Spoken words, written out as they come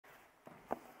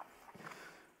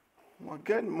Well,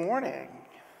 good morning.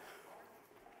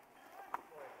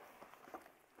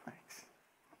 Thanks.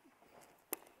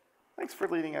 Thanks for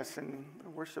leading us in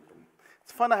worship.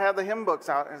 It's fun to have the hymn books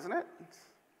out, isn't it? It's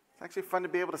actually fun to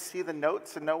be able to see the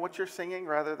notes and know what you're singing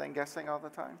rather than guessing all the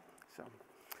time. So,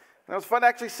 and it was fun to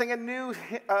actually sing a new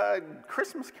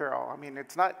Christmas carol. I mean,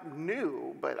 it's not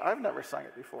new, but I've never sung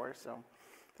it before, so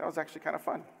that was actually kind of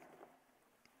fun.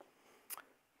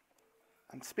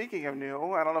 And speaking of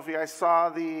new, I don't know if you guys saw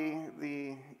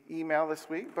the email this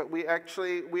week, but we at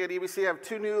EBC have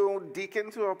two new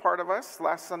deacons who are part of us.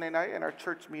 Last Sunday night in our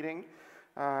church meeting,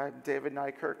 David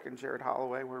Nykirk and Jared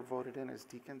Holloway were voted in as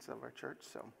deacons of our church.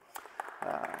 So,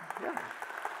 yeah.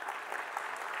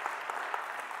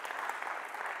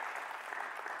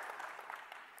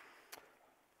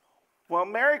 Well,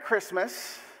 Merry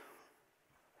Christmas.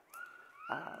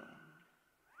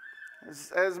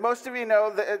 As most of you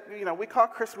know, we call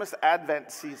Christmas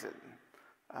Advent season.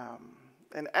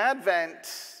 And Advent,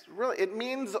 really, it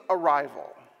means arrival,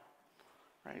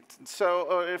 right? And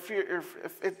so if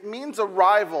it means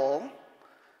arrival,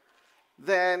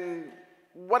 then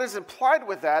what is implied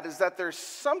with that is that there's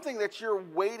something that you're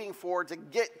waiting for to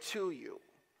get to you.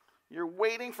 You're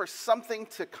waiting for something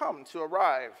to come, to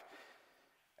arrive.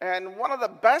 And one of the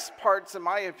best parts, in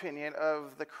my opinion,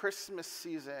 of the Christmas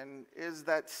season is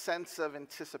that sense of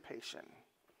anticipation.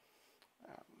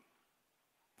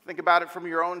 Think about it from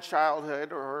your own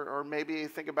childhood, or maybe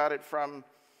think about it from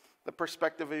the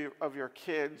perspective of your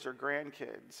kids or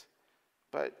grandkids.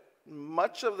 But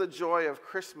much of the joy of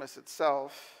Christmas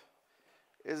itself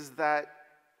is that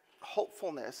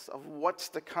hopefulness of what's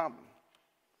to come.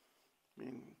 I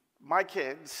mean, my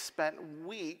kids spent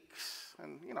weeks,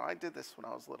 and I did this when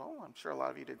I was little, I'm sure a lot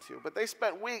of you did too, but they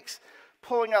spent weeks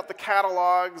pulling out the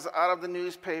catalogs out of the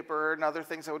newspaper and other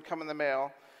things that would come in the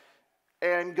mail,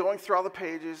 and going through all the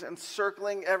pages and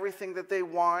circling everything that they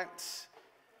want,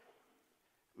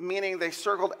 meaning they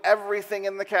circled everything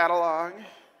in the catalog,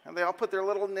 and they all put their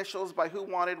little initials by who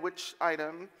wanted which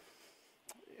item,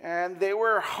 and they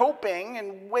were hoping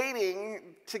and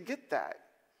waiting to get that.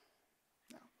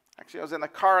 Actually, I was in the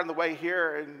car on the way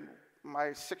here, and my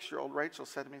 6-year-old Rachel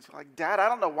said to me, she's like, "Dad, I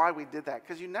don't know why we did that,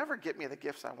 because you never get me the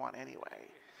gifts I want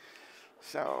anyway."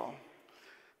 So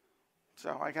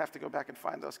I have to go back and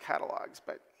find those catalogs,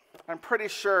 but I'm pretty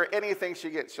sure anything she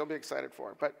gets, she'll be excited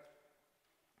for.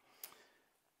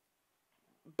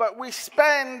 But we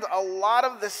spend a lot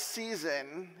of the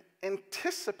season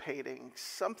anticipating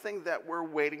something that we're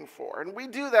waiting for, and we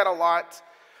do that a lot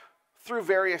through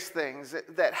various things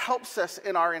that helps us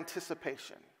in our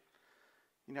anticipation.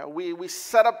 We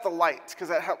set up the lights because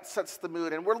that sets the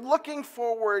mood, and we're looking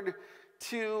forward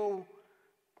to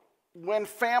when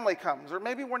family comes, or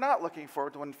maybe we're not looking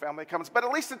forward to when family comes, but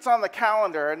at least it's on the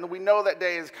calendar and we know that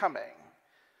day is coming.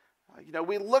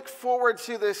 We look forward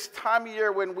to this time of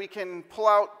year when we can pull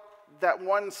out that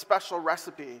one special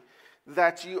recipe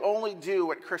that you only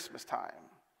do at Christmas time.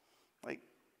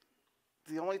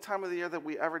 The only time of the year that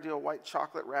we ever do a white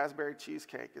chocolate raspberry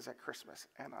cheesecake is at Christmas,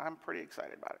 and I'm pretty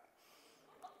excited about it.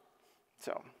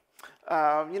 So,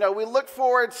 we look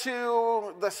forward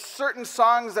to the certain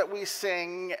songs that we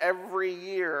sing every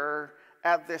year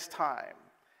at this time,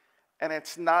 and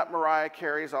it's not Mariah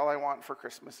Carey's "All I Want for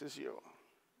Christmas Is You."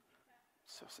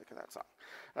 So sick of that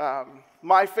song.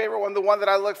 My favorite one, the one that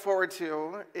I look forward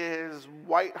to, is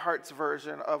Whiteheart's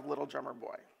version of Little Drummer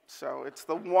Boy. So it's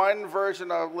the one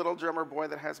version of Little Drummer Boy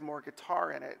that has more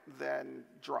guitar in it than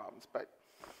drums, but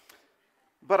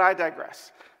I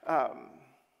digress.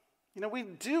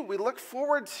 We look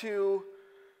forward to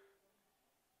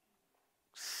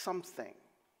something.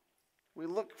 We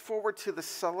look forward to the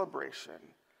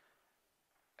celebration.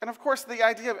 And of course, the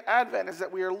idea of Advent is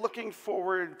that we are looking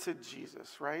forward to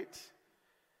Jesus, right?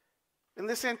 And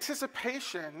this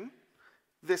anticipation,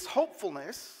 this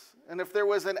hopefulness, and if there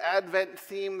was an Advent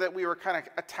theme that we were kind of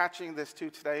attaching this to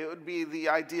today, it would be the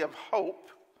idea of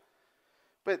hope.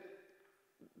 But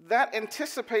that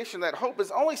anticipation, that hope,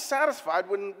 is only satisfied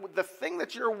when the thing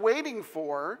that you're waiting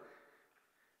for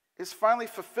is finally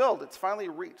fulfilled, it's finally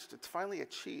reached, it's finally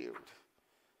achieved.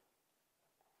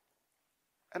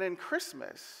 And in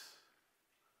Christmas,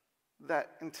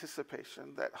 that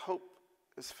anticipation, that hope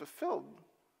is fulfilled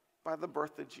by the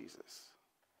birth of Jesus.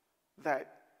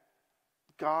 That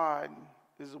God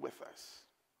is with us.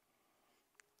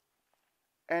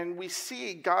 And we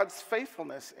see God's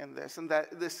faithfulness in this, and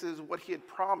that this is what he had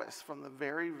promised from the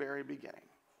very, very beginning.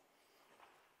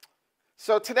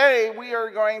 So today we are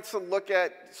going to look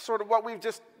at sort of what we're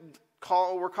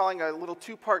calling a little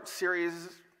 2-part series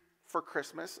for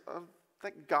Christmas of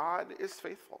that God is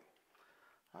faithful.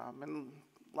 And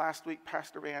Last week,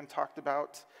 Pastor Van talked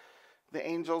about the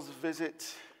angel's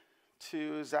visit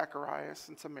to Zacharias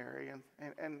and to Mary,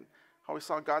 and how we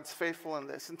saw God's faithful in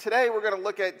this. And today we're going to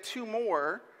look at two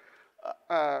more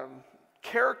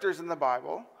characters in the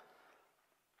Bible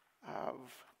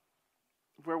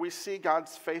where we see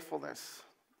God's faithfulness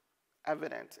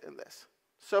evident in this.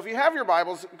 So if you have your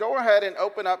Bibles, go ahead and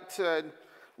open up to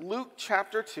Luke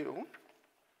chapter 2.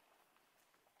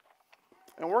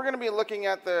 And we're going to be looking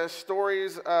at the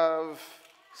stories of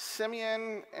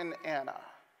Simeon and Anna.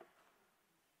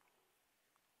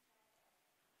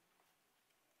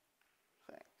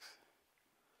 Thanks.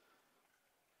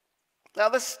 Now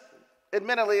this,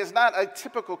 admittedly, is not a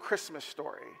typical Christmas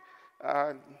story.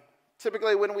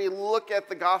 Typically when we look at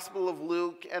the Gospel of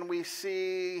Luke and we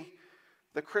see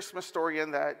the Christmas story in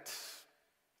that,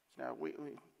 we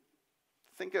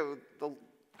think of the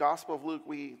Gospel of Luke,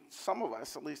 some of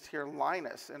us at least hear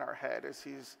Linus in our head as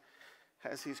he's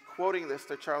quoting this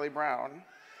to Charlie Brown.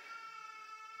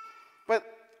 But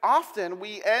often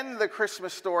we end the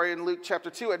Christmas story in Luke chapter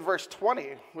 2 at verse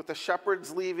 20 with the shepherds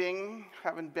leaving,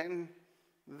 having been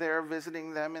there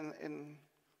visiting them in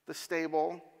the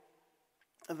stable,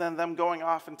 and then them going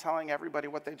off and telling everybody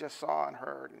what they just saw and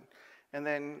heard, and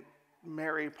then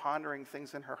Mary pondering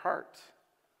things in her heart.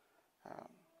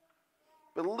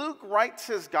 But Luke writes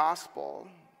his gospel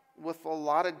with a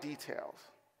lot of details.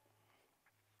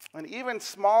 And even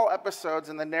small episodes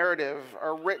in the narrative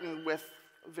are written with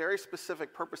very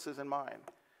specific purposes in mind.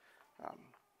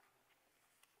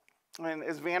 And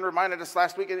as Van reminded us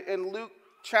last week, in Luke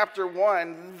chapter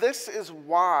 1, this is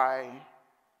why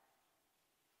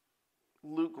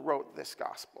Luke wrote this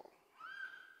gospel.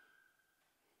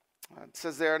 It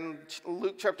says there in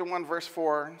Luke chapter 1, verse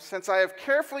 4, "Since I have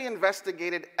carefully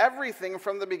investigated everything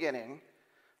from the beginning,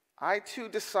 I too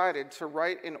decided to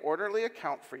write an orderly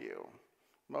account for you,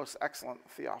 most excellent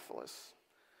Theophilus,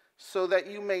 so that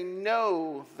you may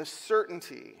know the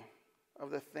certainty of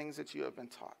the things that you have been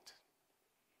taught."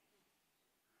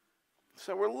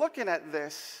 So we're looking at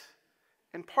this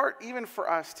in part even for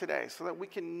us today, so that we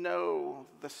can know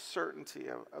the certainty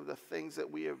of the things that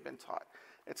we have been taught.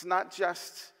 It's not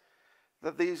just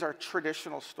that these are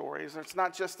traditional stories. It's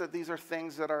not just that these are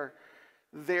things that are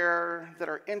there that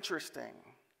are interesting,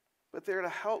 but they're to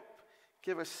help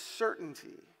give us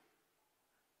certainty,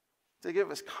 to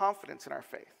give us confidence in our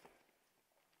faith.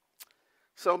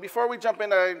 So before we jump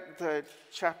into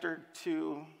chapter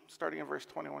 2, starting in verse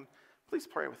 21, please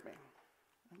pray with me.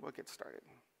 We'll get started.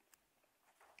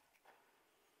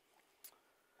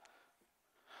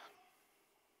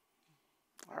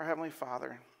 Our Heavenly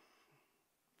Father,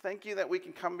 thank you that we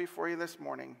can come before you this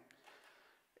morning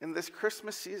in this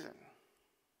Christmas season,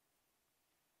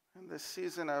 in this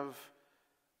season of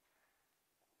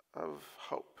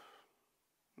hope,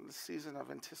 in this season of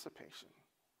anticipation.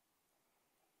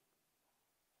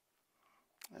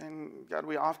 And God,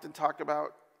 we often talk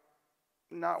about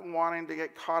not wanting to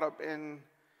get caught up in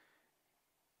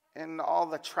all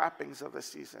the trappings of the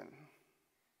season.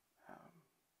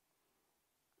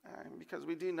 Because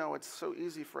we do know it's so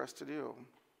easy for us to do.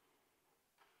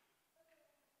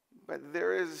 But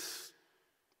there's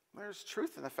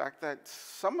truth in the fact that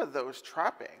some of those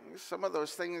trappings, some of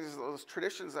those things, those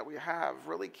traditions that we have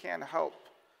really can help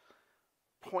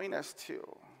point us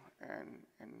to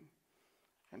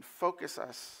and focus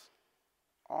us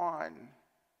on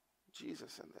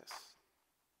Jesus in this.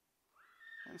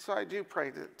 And so I do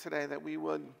pray today that we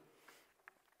would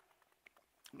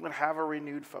have a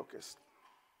renewed focus.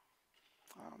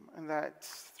 And that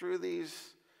through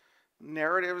these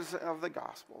narratives of the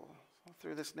gospel,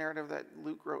 through this narrative that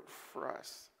Luke wrote for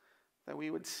us, that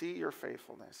we would see your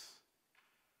faithfulness,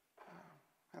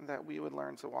 and that we would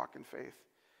learn to walk in faith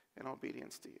and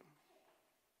obedience to you.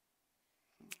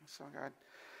 So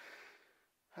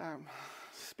God,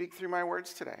 speak through my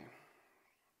words today.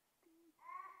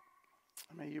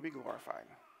 May you be glorified.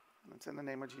 And it's in the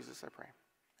name of Jesus I pray.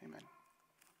 Amen.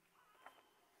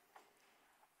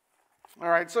 All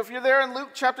right, so if you're there in Luke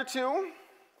chapter 2,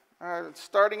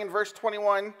 starting in verse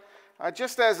 21,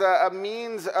 just as a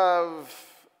means of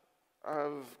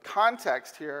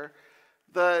context here,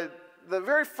 the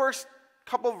very first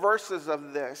couple verses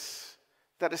of this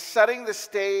that is setting the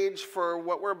stage for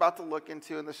what we're about to look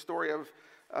into in the story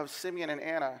of Simeon and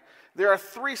Anna, there are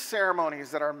 3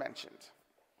 ceremonies that are mentioned.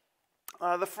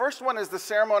 The first one is the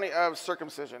ceremony of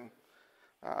circumcision.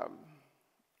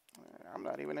 I'm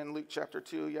not even in Luke chapter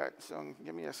 2 yet, so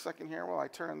give me a second here while I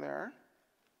turn there.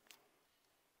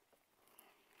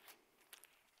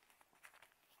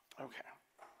 Okay.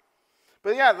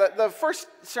 But yeah, the first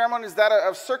ceremony is that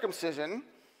of circumcision.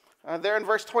 There in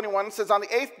verse 21, it says, "On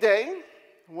the 8th day,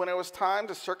 when it was time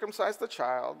to circumcise the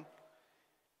child,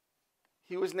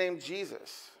 he was named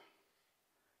Jesus,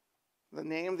 the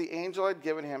name the angel had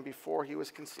given him before he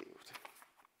was conceived.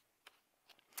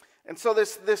 And so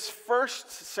this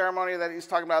first ceremony that he's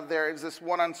talking about there is this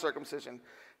one on circumcision.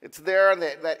 It's there on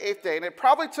that 8th day, and it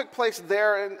probably took place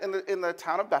there in the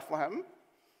town of Bethlehem.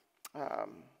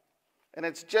 And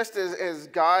it's just as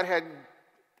God had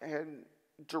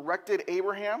directed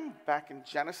Abraham back in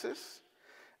Genesis,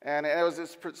 and it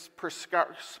was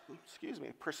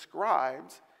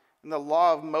prescribed in the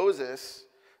law of Moses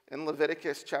in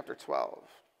Leviticus chapter 12.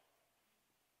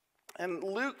 And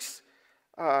Luke's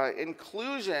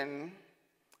inclusion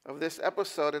of this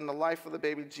episode in the life of the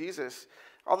baby Jesus,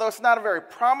 although it's not a very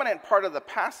prominent part of the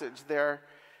passage there,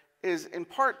 is in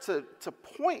part to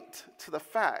point to the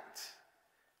fact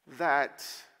that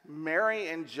Mary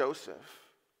and Joseph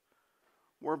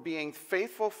were being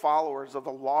faithful followers of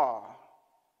the law,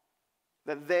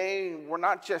 that they were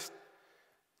not just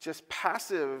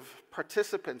passive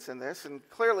participants in this. And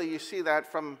clearly you see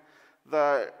that from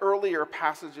the earlier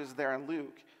passages there in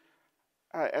Luke,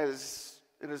 as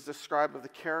it is described of the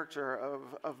character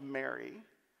of Mary.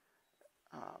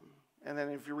 And then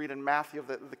if you read in Matthew,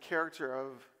 the character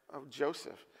of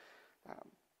Joseph.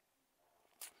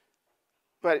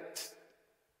 But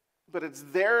it's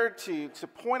there to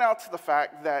point out to the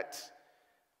fact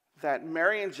that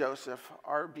Mary and Joseph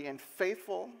are being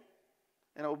faithful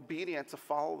and obedient to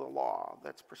follow the law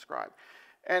that's prescribed.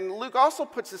 And Luke also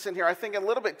puts this in here, I think, a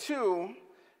little bit too,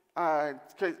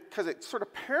 because it sort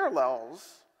of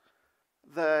parallels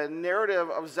the narrative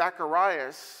of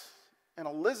Zacharias and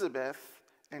Elizabeth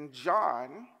and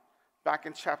John back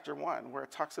in chapter 1, where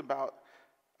it talks about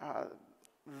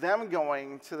them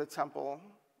going to the temple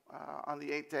on the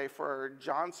 8th day for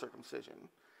John's circumcision.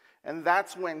 And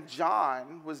that's when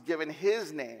John was given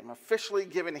his name, officially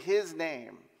given his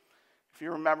name. If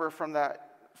you remember from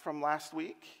last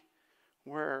week,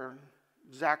 where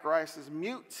Zacharias is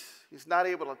mute, he's not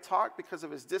able to talk because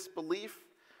of his disbelief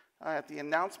at the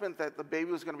announcement that the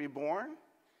baby was going to be born.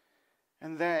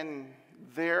 And then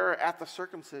there at the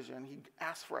circumcision, he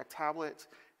asks for a tablet,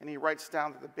 and he writes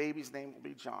down that the baby's name will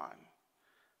be John.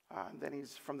 And then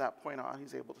from that point on,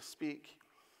 he's able to speak.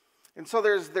 And so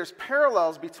there's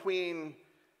parallels between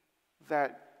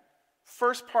that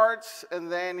first parts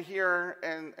and then here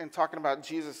and talking about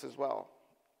Jesus as well.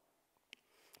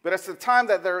 But it's the time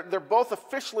that they're both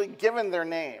officially given their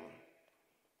name.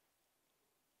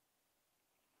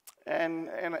 And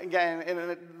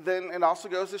again, then it also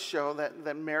goes to show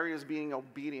that Mary is being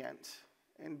obedient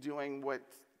and doing what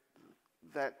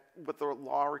the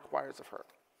law requires of her.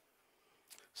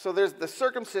 So there's the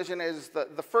circumcision is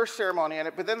the first ceremony in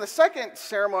it, but then the second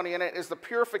ceremony in it is the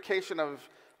purification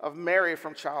of Mary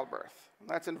from childbirth.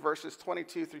 That's in verses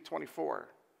 22 through 24.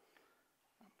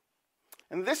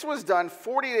 And this was done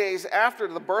 40 days after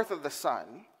the birth of the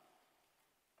son.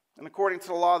 And according to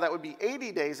the law, that would be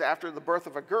 80 days after the birth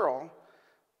of a girl.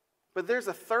 But there's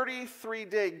a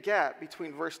 33-day gap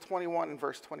between verse 21 and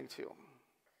verse 22.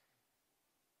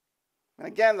 And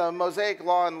again, the Mosaic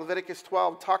law in Leviticus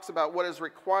 12 talks about what is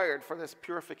required for this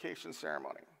purification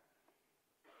ceremony.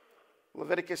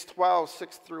 Leviticus 12,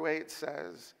 6 through 8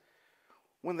 says,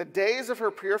 "When the days of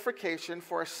her purification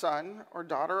for a son or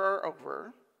daughter are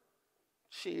over,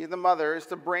 she, the mother, is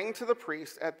to bring to the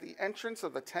priest at the entrance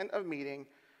of the tent of meeting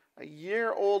a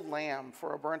year-old lamb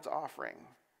for a burnt offering,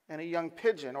 and a young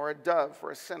pigeon or a dove for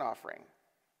a sin offering.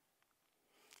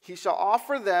 He shall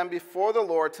offer them before the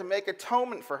Lord to make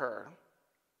atonement for her,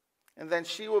 and then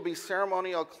she will be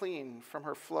ceremonial clean from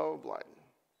her flow of blood.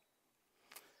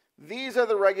 These are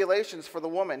the regulations for the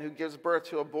woman who gives birth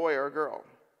to a boy or a girl.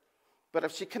 But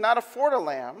if she cannot afford a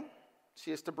lamb,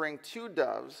 she is to bring 2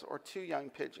 doves or 2 young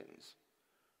pigeons,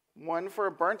 one for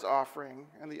a burnt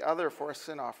offering and the other for a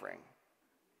sin offering.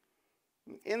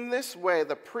 In this way,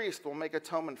 the priest will make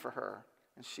atonement for her,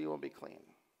 and she will be clean."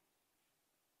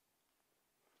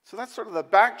 So that's sort of the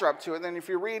backdrop to it. And then if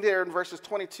you read here in verses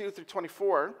 22 through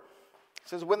 24, it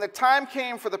says, "When the time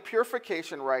came for the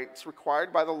purification rites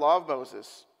required by the law of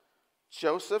Moses,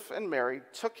 Joseph and Mary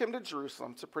took him to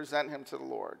Jerusalem to present him to the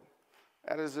Lord.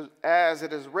 As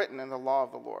it is written in the law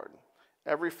of the Lord,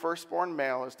 every firstborn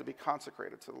male is to be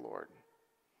consecrated to the Lord,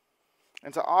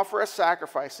 and to offer a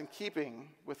sacrifice in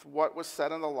keeping with what was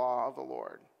said in the law of the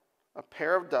Lord, a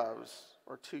pair of doves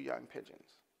or 2 young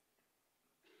pigeons."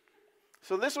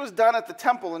 So this was done at the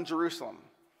temple in Jerusalem,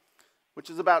 which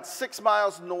is about 6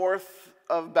 miles north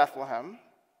of Bethlehem.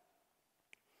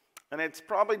 And it's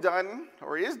probably done,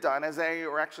 or is done, as they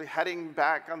were actually heading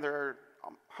back on their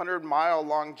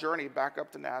 100-mile-long journey back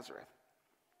up to Nazareth.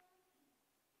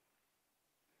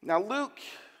 Now Luke,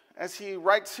 as he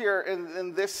writes here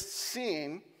in this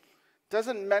scene,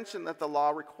 doesn't mention that the law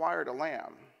required a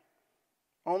lamb.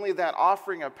 Only that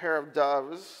offering a pair of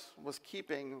doves was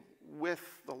keeping with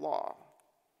the law.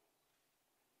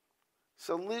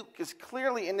 So Luke is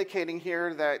clearly indicating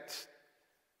here that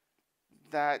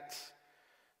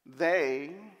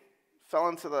they fell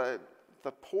into the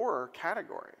poorer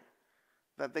category,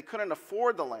 that they couldn't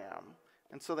afford the lamb,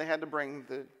 and so they had to bring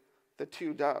the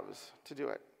two doves to do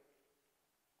it.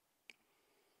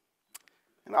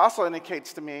 It also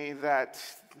indicates to me that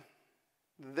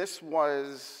this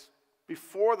was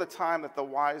before the time that the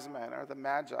wise men or the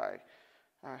magi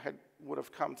would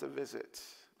have come to visit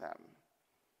them.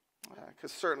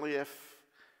 Because certainly if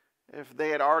they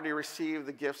had already received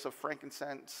the gifts of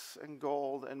frankincense and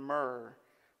gold and myrrh,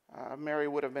 Mary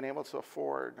would have been able to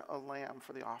afford a lamb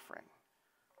for the offering.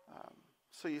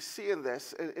 So you see in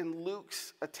this, in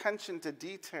Luke's attention to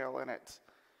detail in it,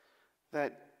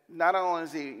 that not only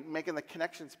is he making the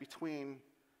connections between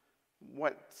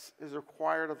what is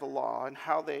required of the law and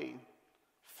how they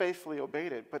faithfully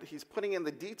obeyed it, but he's putting in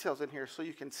the details in here so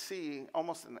you can see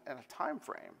almost in a time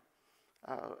frame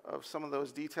of some of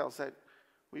those details that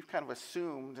we've kind of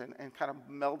assumed and kind of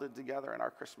melded together in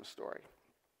our Christmas story.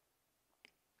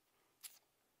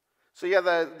 So you have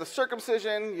the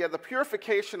circumcision, you have the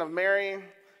purification of Mary,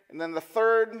 and then the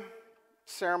third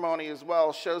ceremony as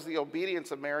well shows the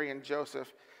obedience of Mary and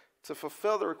Joseph to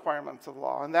fulfill the requirements of the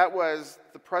law, and that was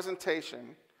the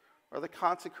presentation or the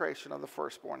consecration of the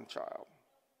firstborn child.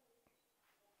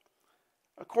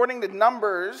 According to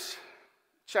Numbers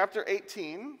chapter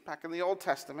 18, back in the Old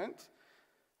Testament,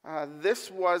 this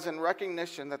was in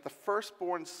recognition that the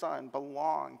firstborn son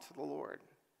belonged to the Lord.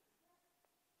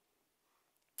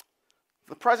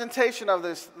 The presentation of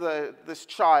this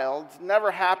child never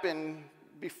happened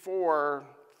before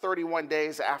 31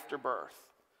 days after birth.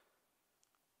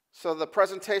 So the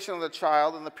presentation of the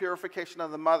child and the purification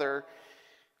of the mother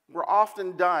were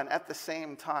often done at the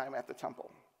same time at the temple.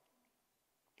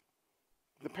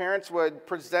 The parents would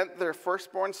present their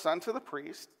firstborn son to the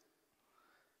priest,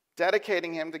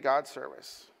 dedicating him to God's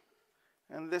service.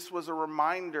 And this was a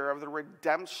reminder of the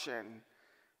redemption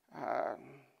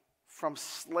from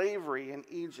slavery in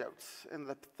Egypt and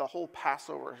the whole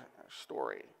Passover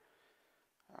story.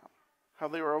 How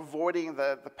they were avoiding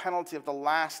the penalty of the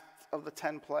last of the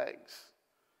 10 plagues.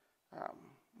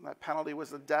 That penalty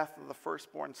was the death of the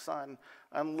firstborn son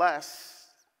unless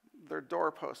their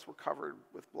doorposts were covered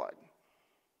with blood.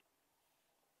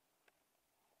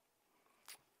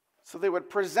 So they would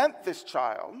present this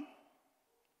child,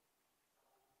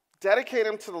 dedicate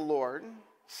him to the Lord,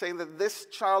 saying that this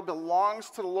child belongs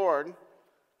to the Lord,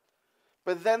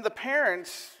 but then the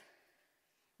parents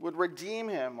would redeem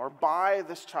him or buy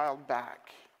this child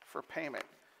back for payment.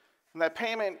 And that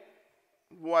payment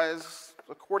was,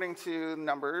 according to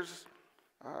Numbers,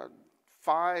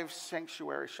 5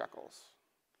 sanctuary shekels,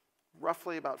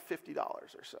 roughly about $50 or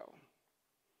so.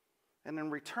 And in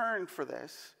return for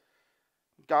this,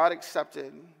 God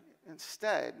accepted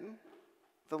instead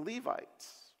the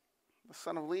Levites, the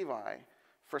son of Levi,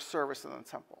 for service in the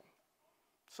temple.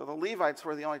 So the Levites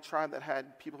were the only tribe that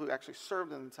had people who actually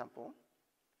served in the temple,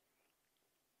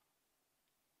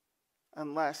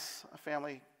 unless a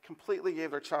family completely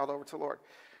gave their child over to the Lord.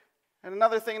 And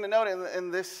another thing to note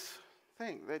in this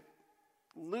thing, that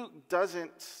Luke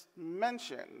doesn't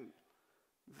mention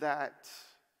that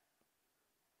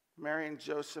Mary and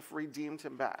Joseph redeemed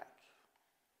him back.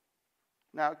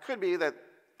 Now, it could be that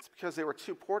it's because they were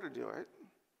too poor to do it,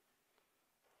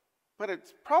 but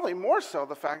it's probably more so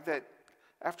the fact that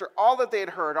after all that they had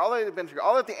heard, all they had been through,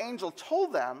 all that the angel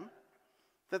told them,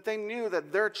 that they knew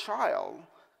that their child,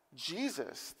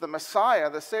 Jesus, the Messiah,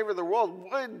 the Savior of the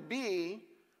world, would be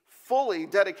fully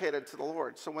dedicated to the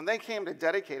Lord. So when they came to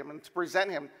dedicate him and to present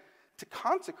him, to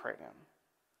consecrate him,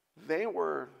 they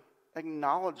were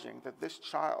acknowledging that this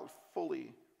child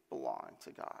fully belonged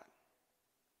to God,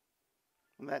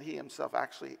 and that he himself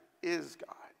actually is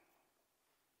God.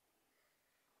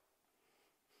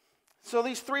 So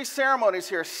these 3 ceremonies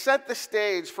here set the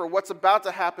stage for what's about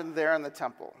to happen there in the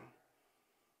temple.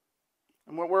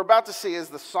 And what we're about to see is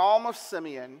the Psalm of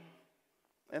Simeon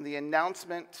and the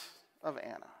announcement of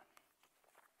Anna.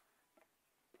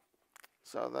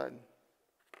 So the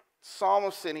Psalm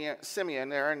of Simeon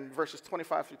there in verses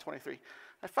 25 through 23.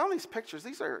 I found these pictures.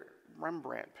 These are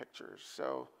Rembrandt pictures.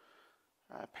 So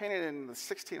painted in the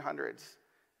 1600s.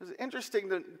 It was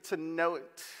interesting to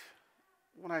note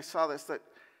when I saw this that,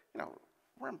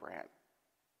 Rembrandt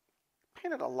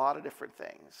painted a lot of different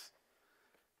things.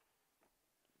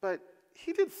 But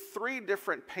he did 3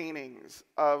 different paintings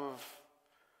of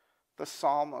the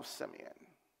Psalm of Simeon,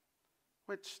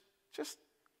 which just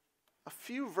a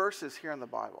few verses here in the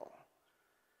Bible.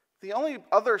 The only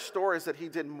other stories that he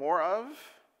did more of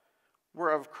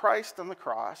were of Christ on the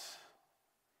cross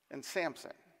and Samson,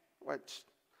 which,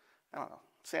 I don't know,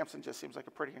 Samson just seems like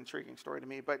a pretty intriguing story to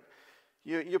me, but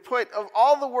you put, of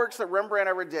all the works that Rembrandt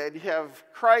ever did, you have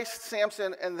Christ,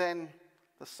 Samson, and then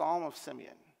the Psalm of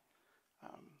Simeon.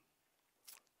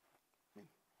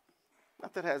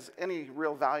 Not that it has any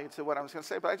real value to what I was going to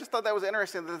say, but I just thought that was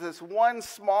interesting that this one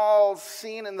small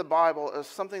scene in the Bible is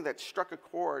something that struck a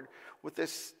chord with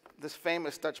this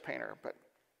famous Dutch painter.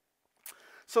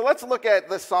 So let's look at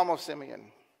the Psalm of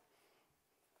Simeon.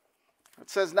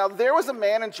 It says, "Now there was a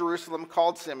man in Jerusalem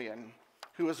called Simeon,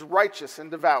 who was righteous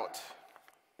and devout.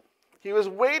 He was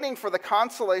waiting for the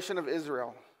consolation of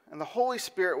Israel, and the Holy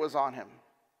Spirit was on him.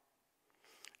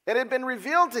 It had been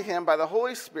revealed to him by the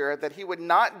Holy Spirit that he would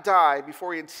not die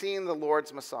before he had seen the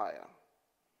Lord's Messiah.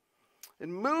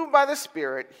 And moved by the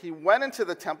Spirit, he went into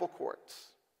the temple courts.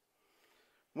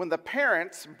 When the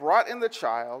parents brought in the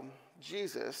child,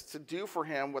 Jesus, to do for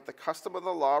him what the custom of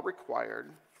the law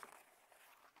required,"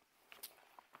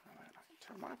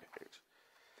 turn my page.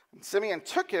 "And Simeon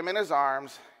took him in his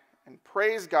arms and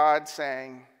praised God,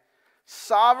 saying,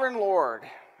 'Sovereign Lord,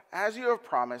 as you have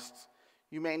promised,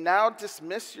 you may now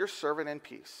dismiss your servant in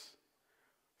peace.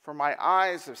 For my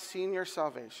eyes have seen your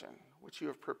salvation, which you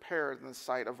have prepared in the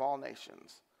sight of all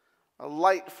nations, a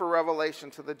light for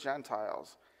revelation to the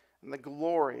Gentiles, and the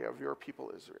glory of your people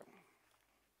Israel.'"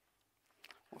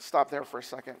 We'll stop there for a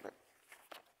second.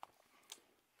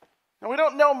 Now, we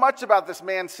don't know much about this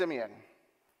man Simeon,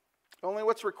 only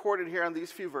what's recorded here in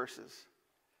these few verses.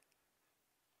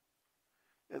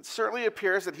 It certainly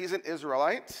appears that he's an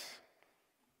Israelite,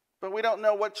 but we don't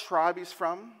know what tribe he's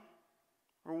from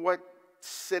or what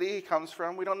city he comes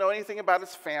from. We don't know anything about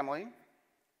his family.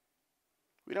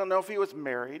 We don't know if he was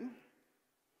married.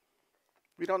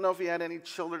 We don't know if he had any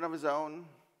children of his own.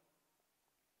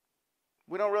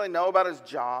 We don't really know about his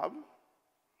job.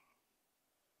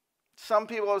 Some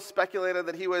people have speculated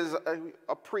that he was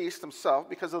a priest himself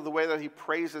because of the way that he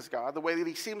praises God, the way that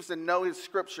he seems to know his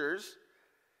scriptures,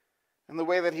 and the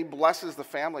way that he blesses the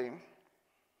family.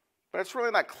 But it's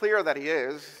really not clear that he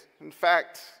is. In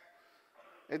fact,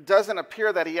 it doesn't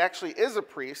appear that he actually is a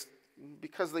priest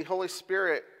because the Holy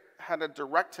Spirit had to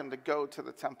direct him to go to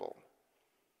the temple.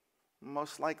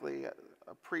 Most likely,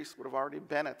 a priest would have already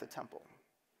been at the temple.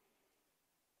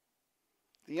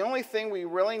 The only thing we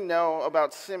really know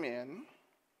about Simeon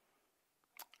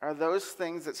are those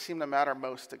things that seem to matter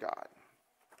most to God.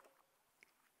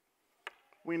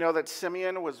 We know that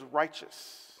Simeon was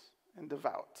righteous and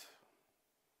devout.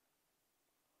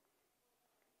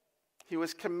 He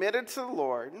was committed to the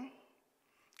Lord,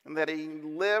 and that he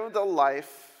lived a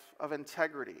life of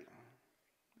integrity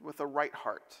with a right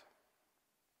heart.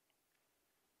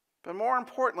 But more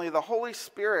importantly, the Holy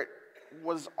Spirit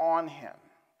was on him.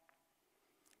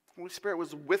 The Holy Spirit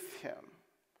was with him.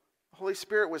 The Holy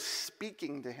Spirit was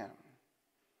speaking to him.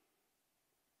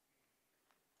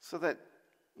 So that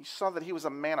you saw that he was a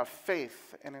man of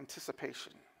faith and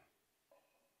anticipation.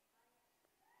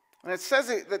 And it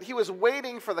says that he was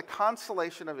waiting for the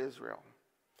consolation of Israel.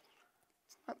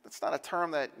 That's not a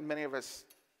term that many of us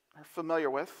are familiar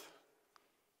with.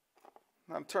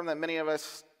 Not a term that many of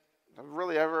us have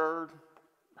really ever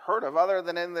heard of other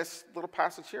than in this little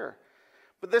passage here.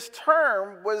 But this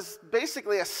term was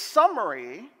basically a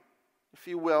summary, if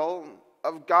you will,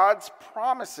 of God's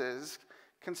promises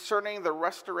concerning the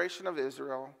restoration of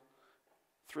Israel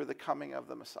through the coming of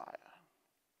the Messiah.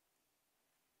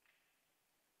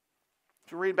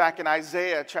 If you read back in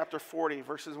Isaiah chapter 40,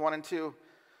 verses 1 and 2,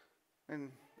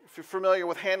 and if you're familiar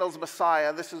with Handel's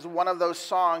Messiah, this is one of those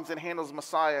songs in Handel's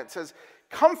Messiah. It says,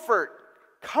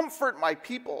 "Comfort, comfort my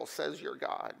people, says your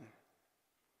God.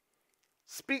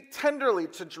 Speak tenderly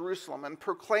to Jerusalem and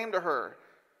proclaim to her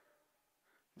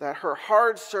that her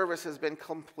hard service has been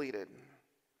completed,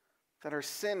 that her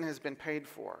sin has been paid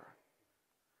for,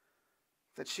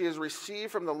 that she has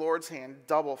received from the Lord's hand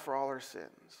double for all her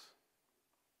sins."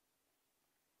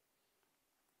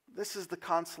 This is the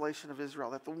consolation of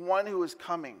Israel, that the one who was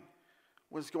coming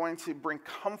was going to bring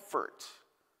comfort,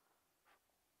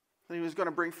 that he was going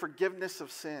to bring forgiveness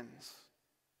of sins.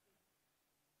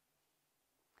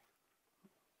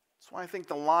 That's why I think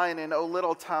the line in "O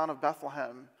Little Town of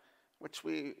Bethlehem," which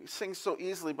we sing so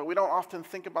easily, but we don't often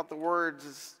think about the words,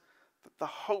 is that the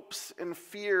hopes and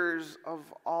fears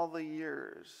of all the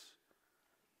years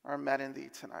are met in thee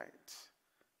tonight.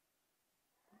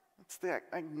 It's the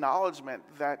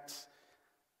acknowledgement that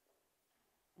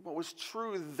what was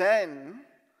true then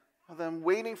of them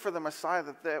waiting for the Messiah,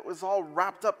 that was all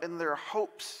wrapped up in their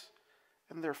hopes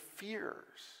and their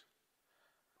fears.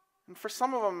 And for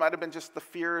some of them, it might have been just the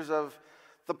fears of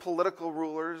the political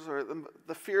rulers, or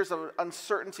the fears of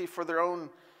uncertainty for their own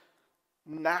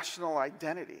national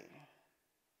identity.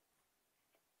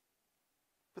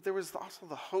 But there was also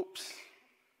the hopes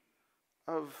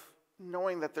of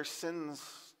knowing that their sins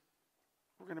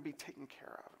were going to be taken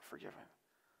care of and forgiven.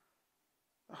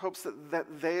 The hopes that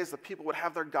they, as the people, would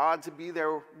have their God to be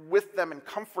there with them and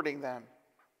comforting them.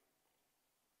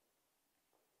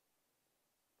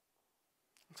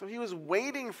 And so he was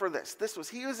waiting for this.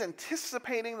 He was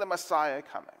anticipating the Messiah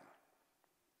coming.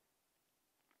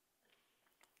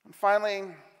 And finally,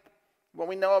 what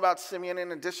we know about Simeon,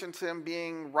 in addition to him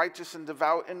being righteous and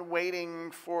devout and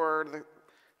waiting for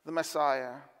the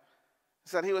Messiah,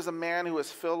 is that he was a man who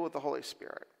was filled with the Holy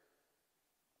Spirit.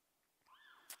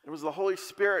 It was the Holy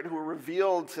Spirit who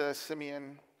revealed to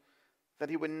Simeon that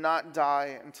he would not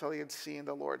die until he had seen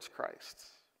the Lord's Christ.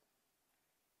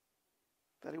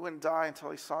 That he wouldn't die until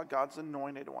he saw God's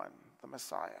anointed one, the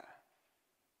Messiah.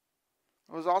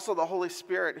 It was also the Holy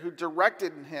Spirit who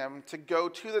directed him to go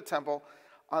to the temple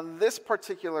on this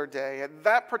particular day, at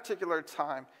that particular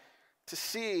time, to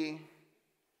see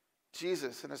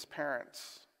Jesus and his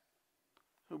parents,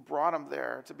 who brought him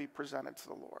there to be presented to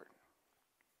the Lord.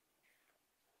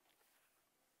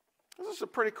 Those are some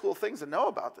pretty cool things to know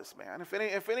about this man.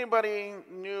 If anybody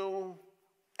knew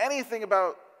anything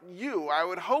about you, I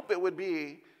would hope it would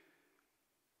be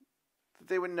that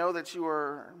they would know that you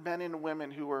were men and women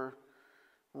who were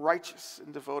righteous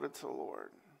and devoted to the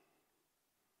Lord.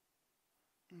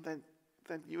 That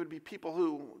you would be people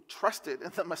who trusted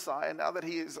in the Messiah now that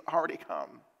he has already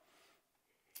come.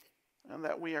 And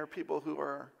that we are people who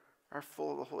are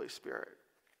full of the Holy Spirit.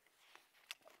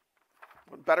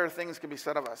 What better things can be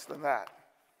said of us than that?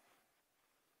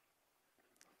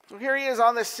 So here he is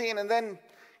on this scene, and then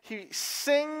he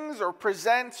sings or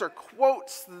presents or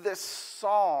quotes this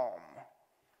psalm.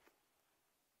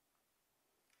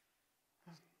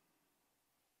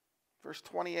 Verse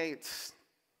 28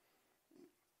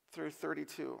 through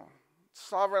 32.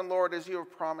 Sovereign Lord, as you have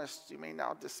promised, you may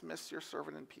now dismiss your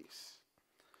servant in peace.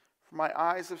 For my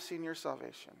eyes have seen your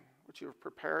salvation, which you have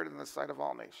prepared in the sight of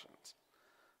all nations,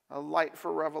 a light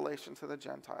for revelation to the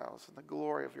Gentiles and the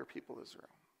glory of your people Israel.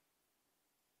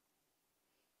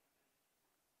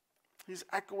 He's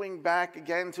echoing back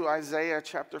again to Isaiah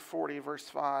chapter 40, verse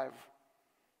 5.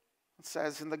 It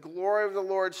says, and the glory of the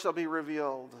Lord shall be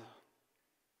revealed.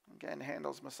 Again,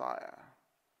 handles Messiah.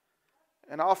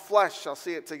 And all flesh shall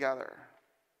see it together.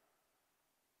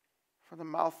 For the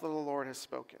mouth of the Lord has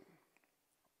spoken.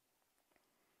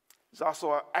 He's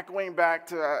also echoing back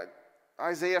to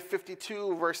Isaiah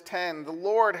 52, verse 10. The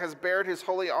Lord has bared his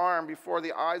holy arm before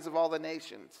the eyes of all the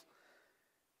nations,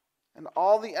 and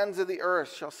all the ends of the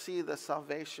earth shall see the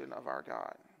salvation of our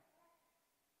God.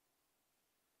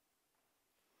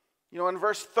 You know, in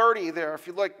verse 30 there, if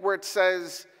you look where it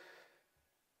says,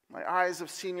 my eyes have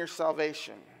seen your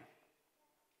salvation.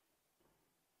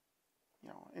 You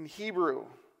know, in Hebrew,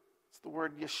 it's the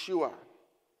word Yeshua.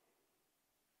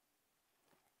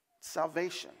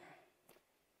 Salvation.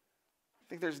 I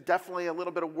think there's definitely a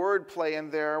little bit of wordplay in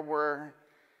there where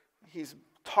he's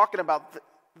talking about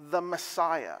the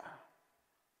Messiah,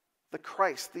 the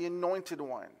Christ, the anointed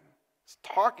one. He's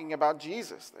talking about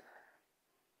Jesus there.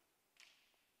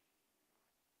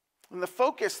 And the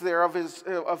focus there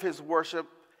of his worship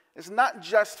is not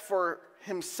just for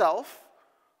himself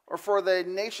or for the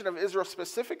nation of Israel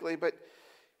specifically, but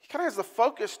he kind of has the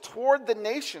focus toward the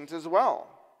nations as well.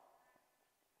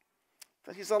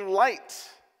 That he's a light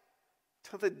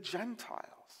to the Gentiles.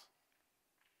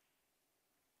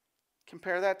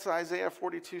 Compare that to Isaiah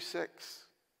 42:6.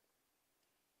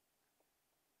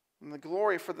 And the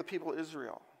glory for the people of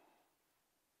Israel.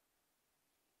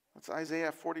 That's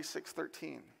Isaiah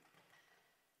 46:13.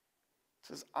 It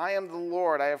says, I am the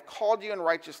Lord, I have called you in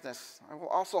righteousness. I will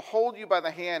also hold you by the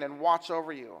hand and watch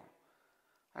over you.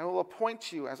 I will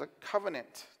appoint you as a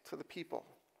covenant to the people,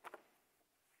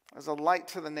 as a light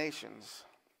to the nations,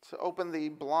 to open the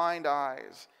blind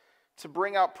eyes, to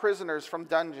bring out prisoners from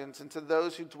dungeons, and to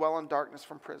those who dwell in darkness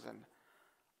from prison.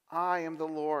 I am the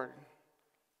Lord,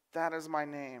 that is my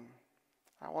name.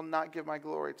 I will not give my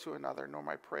glory to another, nor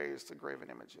my praise to graven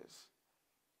images.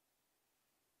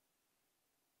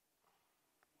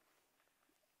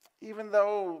 Even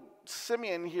though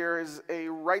Simeon here is a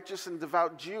righteous and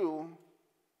devout Jew,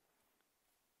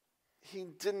 he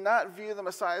did not view the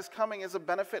Messiah's coming as a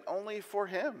benefit only for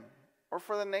him or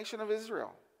for the nation of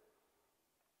Israel.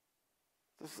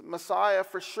 The Messiah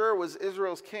for sure was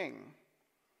Israel's king,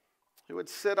 who would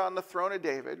sit on the throne of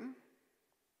David.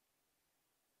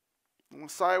 The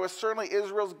Messiah was certainly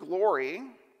Israel's glory,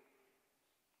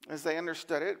 as they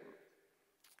understood it.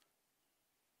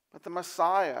 But the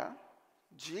Messiah,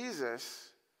 Jesus,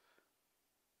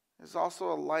 is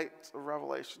also a light of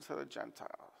revelation to the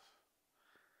Gentiles.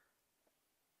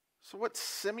 So what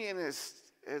Simeon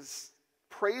is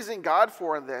praising God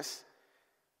for in this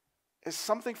is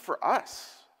something for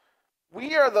us.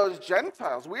 We are those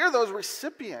Gentiles. We are those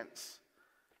recipients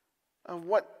of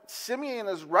what Simeon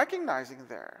is recognizing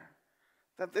there.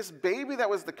 That this baby that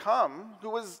was to come, who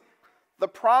was the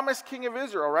promised king of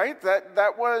Israel, right?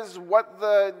 That was what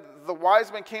the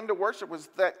wise men came to worship, was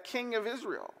that king of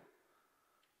Israel.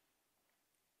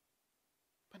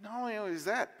 But not only is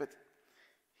that, but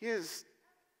he is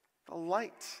the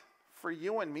light for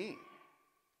you and me.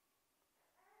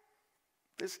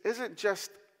 This isn't just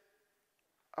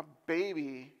a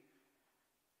baby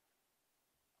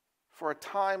for a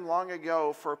time long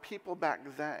ago for people back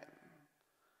then,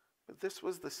 but this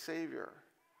was the Savior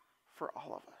for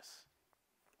all of us.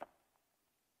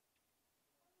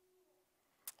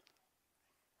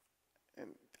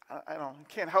 And I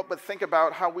can't help but think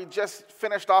about how we just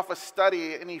finished off a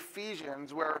study in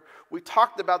Ephesians where we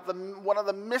talked about one of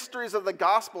the mysteries of the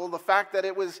gospel, the fact that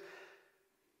it was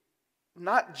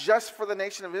not just for the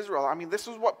nation of Israel. I mean, this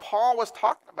is what Paul was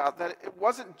talking about, that it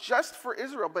wasn't just for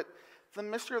Israel, but the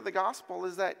mystery of the gospel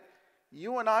is that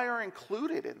you and I are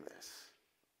included in this.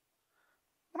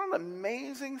 What an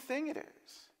amazing thing it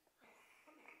is.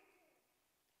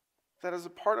 That is a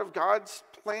part of God's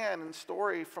plan and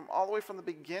story from all the way from the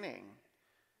beginning.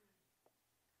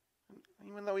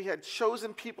 Even though he had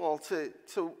chosen people to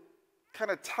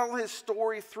kind of tell his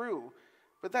story through,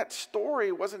 but that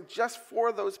story wasn't just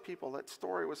for those people. That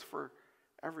story was for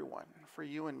everyone, for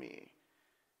you and me.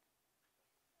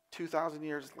 2,000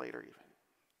 years later even.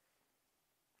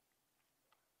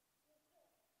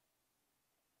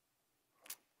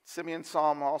 Simeon's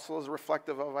psalm also is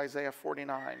reflective of Isaiah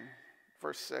 49,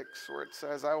 verse 6, where it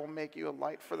says, I will make you a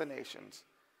light for the nations,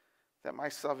 that my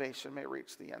salvation may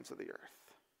reach the ends of the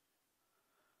earth.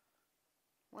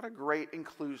 What a great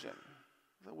inclusion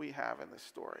that we have in this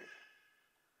story.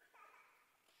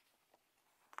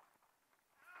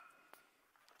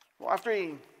 Well, after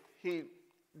he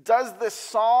does this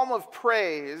psalm of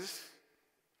praise,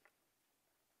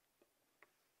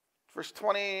 verse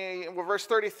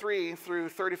 33 through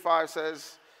 35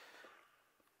 says,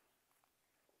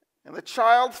 and the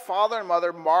child's father and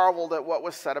mother marveled at what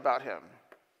was said about him.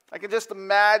 I can just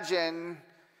imagine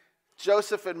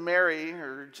Joseph and Mary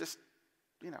are just,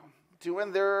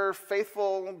 doing their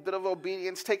faithful bit of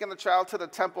obedience, taking the child to the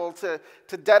temple to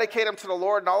dedicate him to the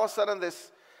Lord, and all of a sudden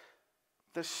this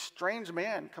strange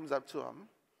man comes up to him.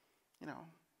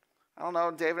 I don't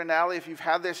know, David and Allie, if you've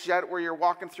had this yet, where you're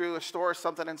walking through a store or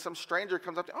something and some stranger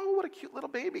comes up to you, oh, what a cute little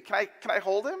baby. Can I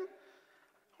hold him?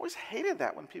 I always hated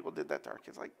that when people did that to our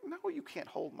kids. Like, no, you can't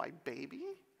hold my baby.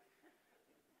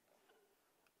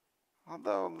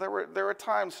 Although there were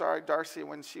times, Darcy,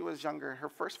 when she was younger, her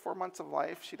first 4 months of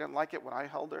life, she didn't like it when I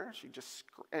held her. She just,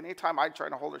 anytime I tried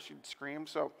to hold her, she'd scream.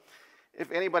 So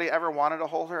if anybody ever wanted to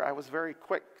hold her, I was very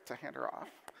quick to hand her off.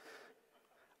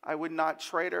 I would not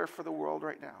trade her for the world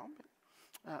right now,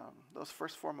 those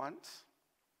first 4 months.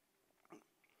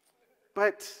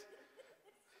 But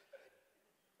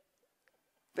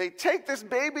they take this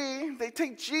baby, they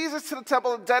take Jesus to the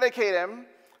temple to dedicate him,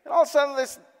 and all of a sudden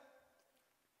this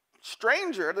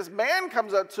stranger, this man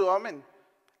comes up to him and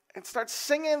starts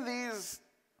singing these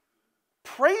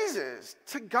praises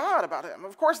to God about him.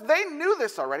 Of course, they knew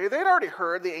this already. They'd already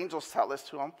heard the angels tell this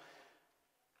to him.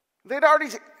 They'd already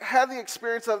had the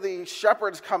experience of the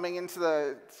shepherds coming into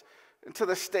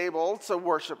the stable to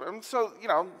worship him. So,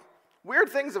 weird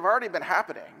things have already been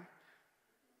happening.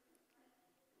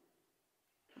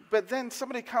 But then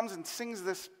somebody comes and sings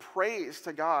this praise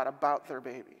to God about their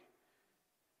baby.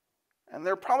 And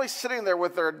they're probably sitting there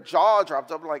with their jaw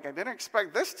dropped up like, I didn't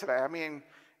expect this today. I mean,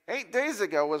 8 days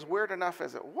ago was weird enough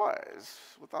as it was,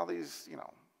 with all these,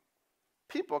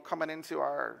 people coming into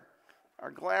our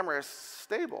glamorous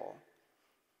stable.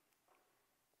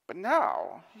 But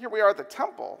now, here we are at the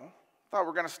temple. Thought we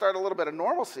were going to start a little bit of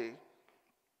normalcy.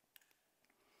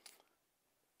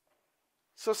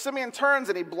 So Simeon turns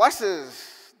and he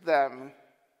blesses them.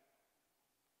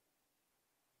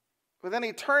 But then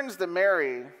he turns to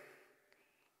Mary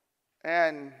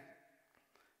and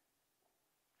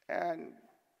I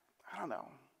don't know.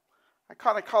 I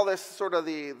kind of call this sort of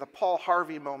the Paul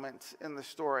Harvey moment in the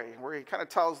story, where he kind of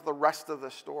tells the rest of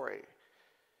the story.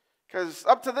 Because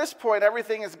up to this point,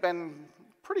 everything has been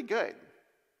pretty good.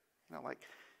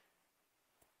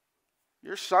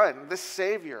 your son, this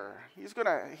Savior, he's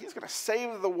gonna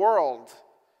save the world.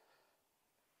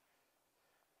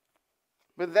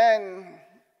 But then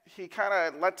he kind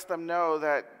of lets them know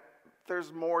that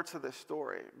there's more to this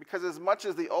story. Because as much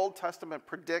as the Old Testament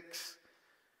predicts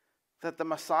that the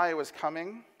Messiah was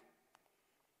coming,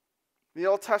 the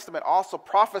Old Testament also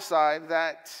prophesied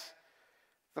that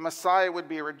the Messiah would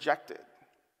be rejected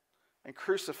and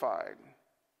crucified,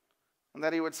 and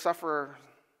that he would suffer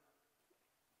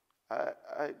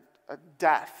a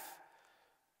death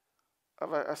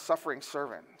of a suffering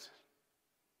servant.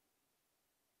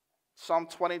 Psalm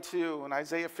 22 and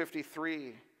Isaiah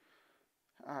 53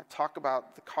 talk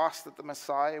about the cost that the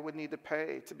Messiah would need to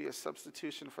pay to be a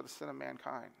substitution for the sin of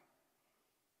mankind.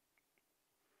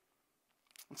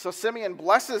 And so Simeon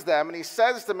blesses them, and he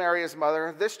says to Mary, his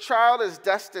mother, "This child is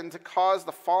destined to cause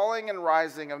the falling and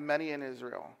rising of many in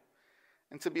Israel,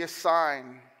 and to be a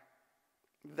sign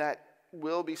that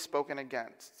will be spoken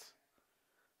against,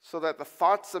 so that the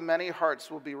thoughts of many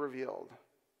hearts will be revealed,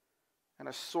 and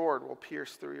a sword will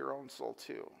pierce through your own soul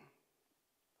too."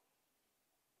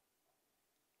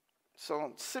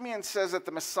 So Simeon says that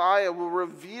the Messiah will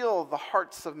reveal the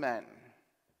hearts of men.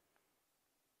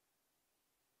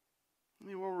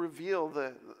 He will reveal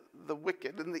the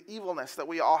wicked and the evilness that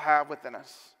we all have within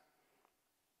us.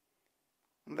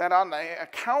 And that on the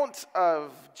account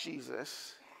of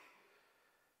Jesus,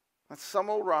 that some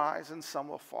will rise and some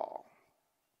will fall.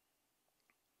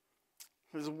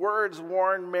 His words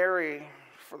warn Mary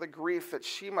for the grief that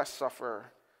she must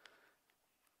suffer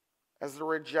as the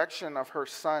rejection of her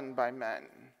son by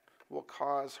men will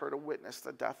cause her to witness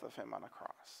the death of him on a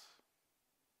cross.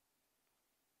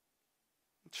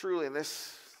 Truly,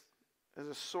 this is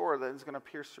a sword that is going to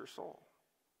pierce her soul.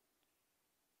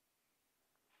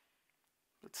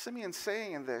 But Simeon's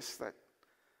saying in this that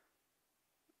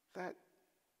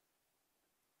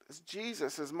as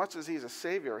Jesus, as much as he's a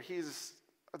savior, he's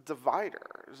a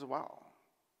divider as well.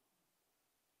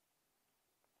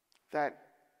 That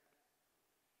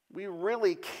we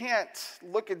really can't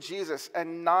look at Jesus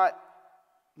and not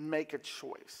make a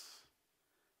choice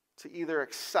to either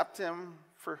accept him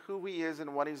for who he is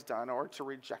and what he's done, or to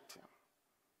reject him.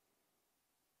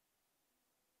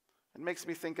 It makes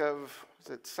me think of, is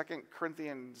it 2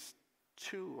 Corinthians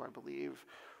 2, I believe,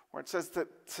 where it says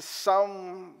that to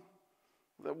some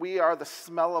that we are the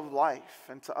smell of life,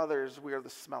 and to others we are the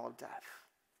smell of death.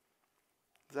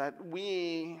 That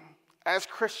we, as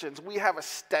Christians, we have a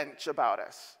stench about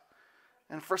us.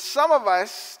 And for some of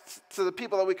us, to the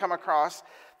people that we come across,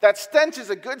 that stench is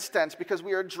a good stench because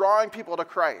we are drawing people to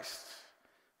Christ.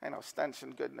 I know stench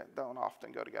and good don't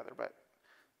often go together, but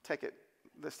take it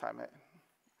this time.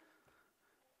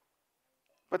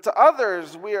 But to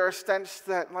others, we are a stench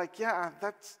that, like, yeah,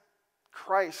 that's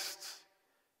Christ,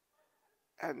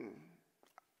 and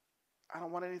I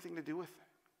don't want anything to do with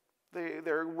it.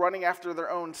 They're running after their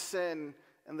own sin,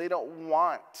 and they don't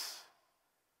want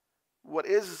what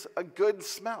is a good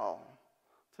smell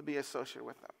to be associated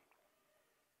with them.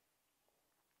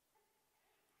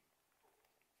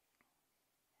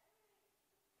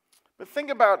 But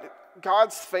think about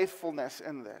God's faithfulness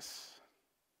in this.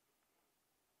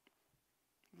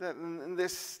 That in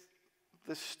this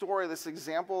story, this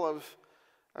example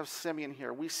of Simeon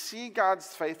here, we see God's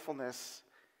faithfulness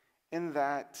in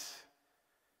that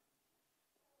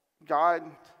God,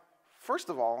 first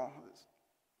of all,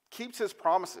 keeps his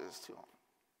promises to him.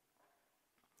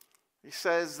 He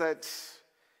says that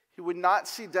he would not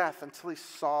see death until he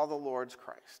saw the Lord's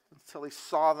Christ, until he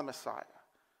saw the Messiah.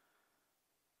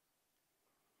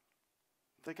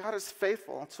 That God is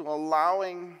faithful to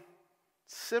allowing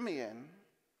Simeon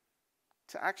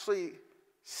to actually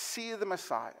see the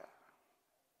Messiah.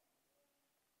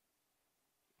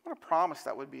 What a promise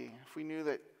that would be if we knew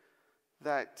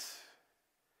that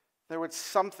there was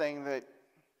something that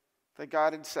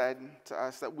God had said to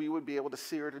us that we would be able to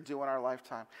see or to do in our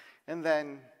lifetime. And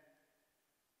then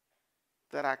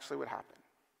that actually would happen.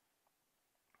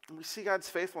 And we see God's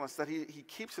faithfulness, that he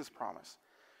keeps his promise.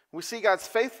 We see God's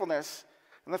faithfulness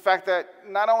in the fact that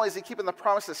not only is he keeping the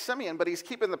promise of Simeon, but he's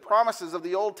keeping the promises of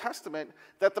the Old Testament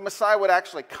that the Messiah would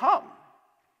actually come.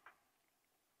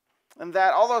 And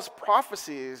that all those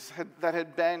prophecies that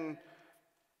had been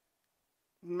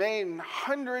made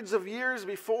hundreds of years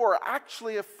before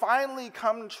actually have finally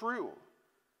come true.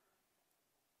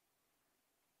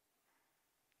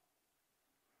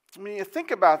 I mean, you think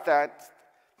about that,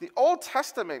 the Old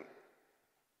Testament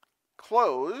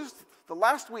closed. The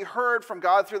last we heard from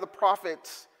God through the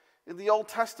prophets in the Old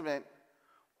Testament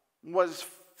was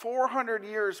 400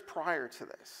 years prior to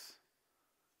this.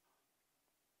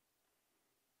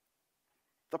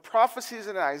 The prophecies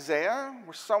in Isaiah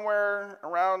were somewhere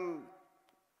around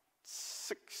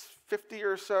 650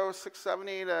 or so,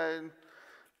 670 to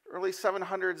early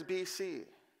 700s BC.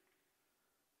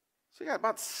 So you got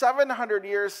about 700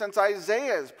 years since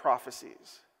Isaiah's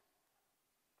prophecies.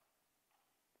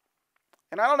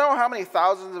 And I don't know how many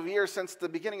thousands of years since the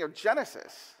beginning of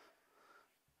Genesis,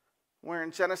 where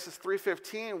in Genesis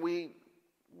 3:15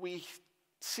 we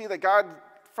see that God,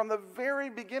 from the very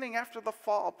beginning after the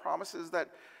fall, promises that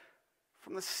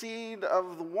from the seed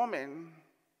of the woman,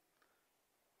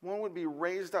 one would be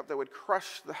raised up that would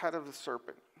crush the head of the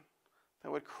serpent,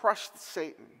 that would crush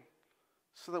Satan,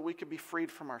 so that we could be freed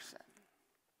from our sin.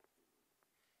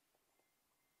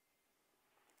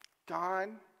 God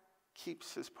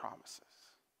keeps his promises.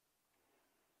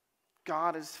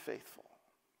 God is faithful.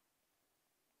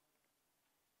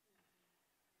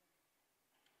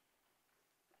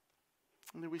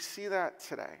 And do we see that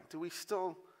today? Do we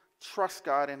still trust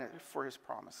God in it for his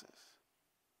promises?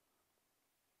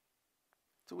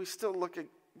 Do we still look at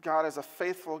God as a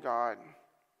faithful God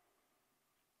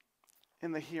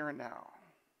in the here and now?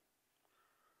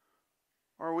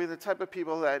 Or are we the type of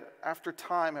people that after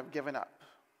time have given up?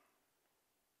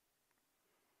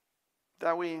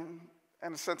 That we, in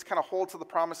a sense, kind of hold to the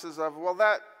promises of, well,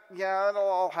 that'll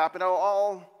all happen. It'll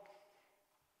all,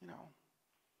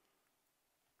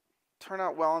 turn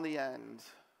out well in the end.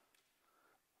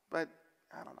 But,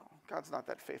 I don't know. God's not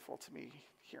that faithful to me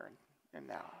here and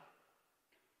now.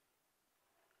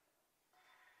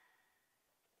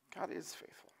 God is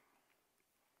faithful.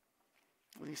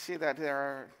 We see that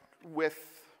there with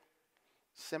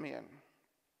Simeon.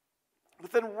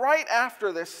 But then right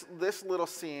after this little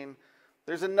scene,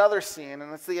 there's another scene,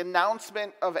 and it's the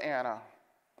announcement of Anna.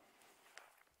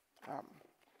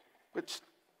 Which,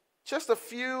 just a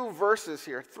few verses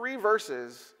here, 3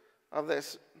 verses of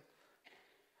this,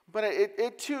 but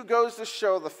it too goes to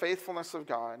show the faithfulness of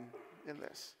God in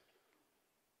this.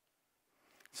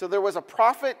 So there was a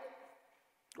prophet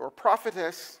or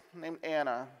prophetess named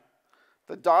Anna,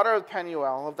 the daughter of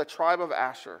Penuel of the tribe of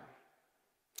Asher.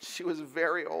 She was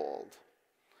very old.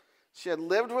 She had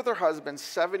lived with her husband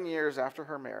 7 years after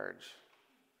her marriage,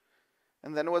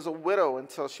 and then was a widow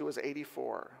until she was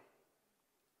 84.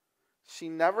 She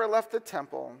never left the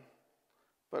temple,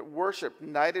 but worshiped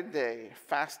night and day,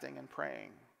 fasting and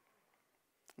praying.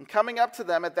 And coming up to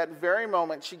them at that very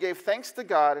moment, she gave thanks to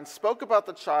God and spoke about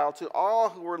the child to all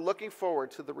who were looking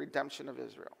forward to the redemption of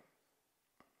Israel.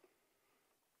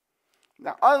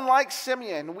 Now, unlike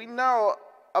Simeon, we know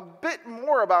a bit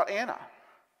more about Anna.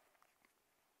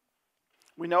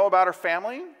 We know about her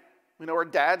family. We know her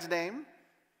dad's name.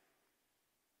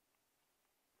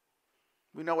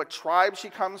 We know what tribe she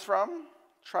comes from,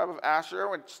 tribe of Asher,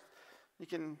 which you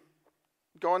can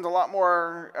go into a lot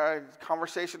more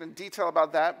conversation and detail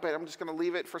about that, but I'm just going to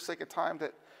leave it for sake of time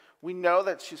that we know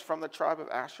that she's from the tribe of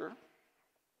Asher.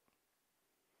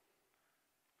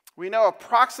 We know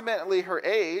approximately her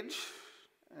age,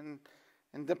 and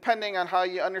depending on how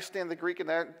you understand the Greek in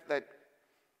that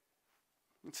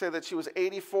you'd say that she was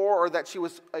 84 or that she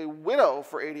was a widow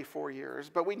for 84 years,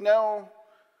 but we know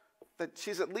that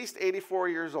she's at least 84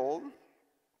 years old.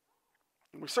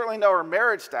 We certainly know her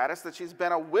marriage status, that she's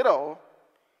been a widow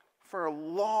for a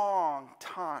long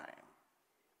time.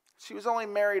 She was only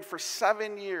married for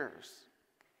 7 years.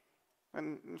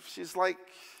 And she's like,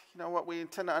 what we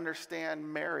tend to understand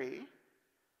Mary.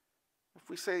 If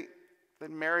we say that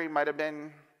Mary might have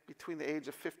been between the age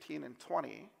of 15 and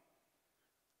 20,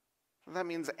 that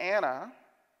means Anna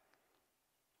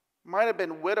might have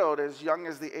been widowed as young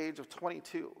as the age of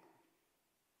 22.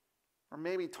 Or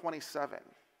maybe 27.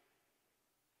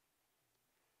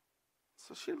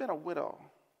 So she'd been a widow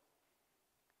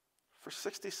for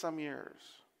 60-some years.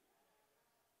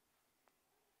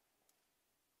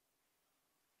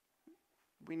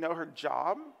 We know her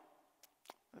job,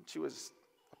 that she was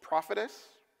a prophetess,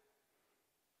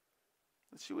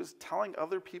 that she was telling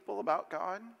other people about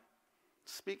God,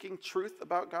 speaking truth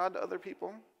about God to other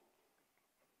people.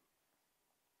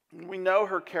 And we know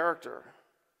her character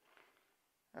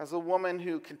as a woman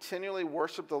who continually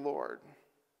worshiped the Lord,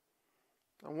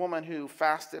 a woman who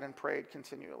fasted and prayed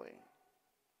continually.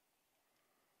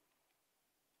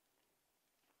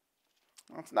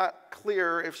 It's not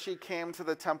clear if she came to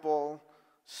the temple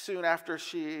soon after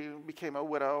she became a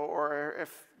widow, or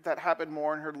if that happened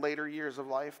more in her later years of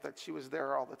life, that she was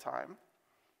there all the time.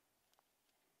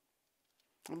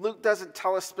 Luke doesn't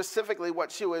tell us specifically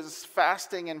what she was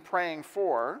fasting and praying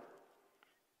for,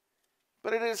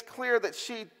 but it is clear that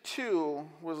she too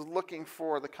was looking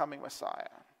for the coming Messiah.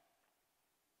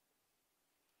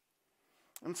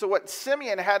 And so what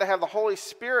Simeon had to have the Holy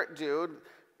Spirit do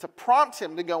to prompt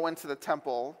him to go into the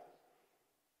temple,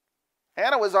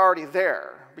 Anna was already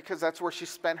there because that's where she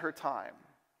spent her time,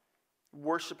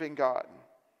 worshiping God.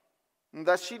 And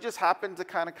thus she just happened to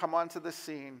kind of come onto the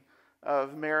scene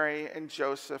of Mary and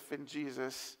Joseph and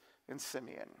Jesus and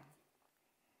Simeon.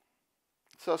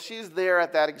 So she's there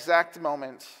at that exact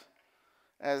moment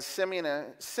as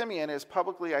Simeon is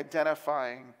publicly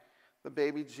identifying the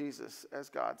baby Jesus as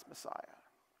God's Messiah.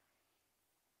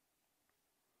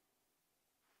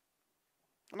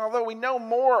 And although we know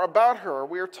more about her,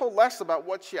 we are told less about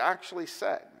what she actually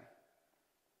said.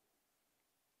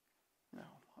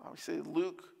 Obviously,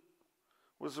 Luke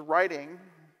was writing,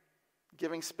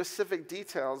 giving specific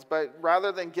details, but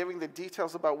rather than giving the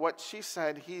details about what she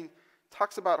said, he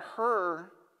talks about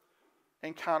her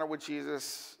encounter with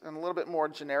Jesus in a little bit more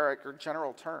generic or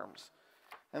general terms,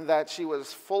 and that she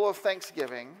was full of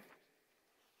thanksgiving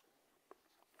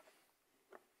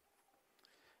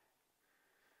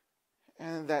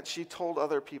and that she told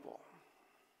other people.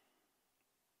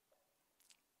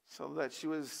 So that she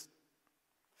was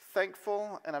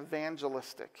thankful and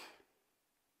evangelistic.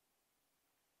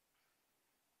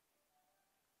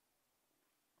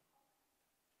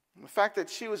 And the fact that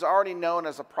she was already known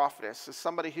as a prophetess, as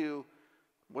somebody who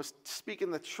was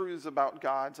speaking the truths about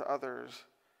God to others,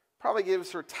 probably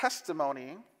gives her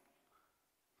testimony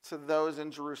to those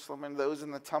in Jerusalem and those in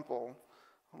the temple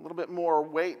a little bit more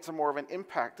weight, to more of an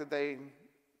impact, that they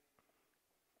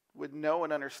would know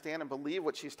and understand and believe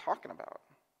what she's talking about.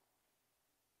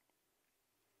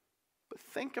 But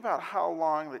think about how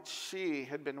long that she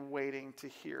had been waiting to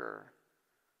hear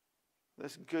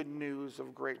this good news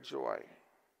of great joy.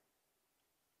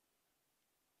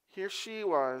 Here she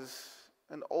was,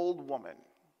 an old woman,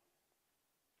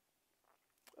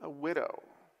 a widow.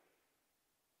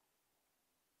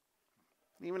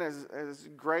 Even as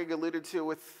Greg alluded to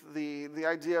with the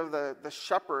idea of the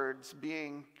shepherds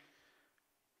being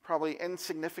probably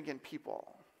insignificant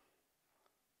people.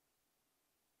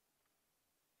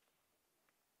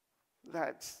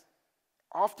 That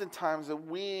oftentimes that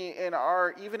we,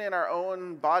 even in our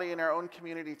own body, in our own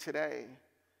community today,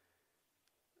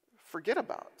 forget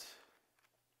about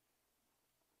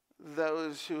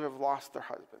those who have lost their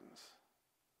husbands.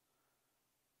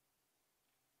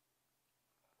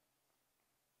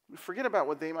 We forget about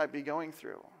what they might be going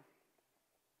through.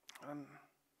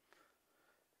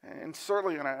 And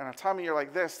certainly in a time of year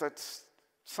like this, that's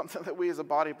something that we as a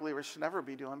body of believers should never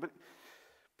be doing. But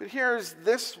here's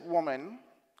this woman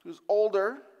who's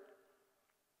older,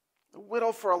 a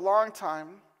widow for a long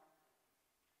time,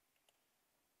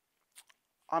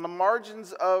 on the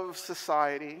margins of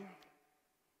society,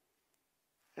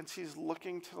 and she's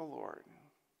looking to the Lord.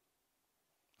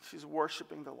 She's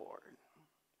worshiping the Lord.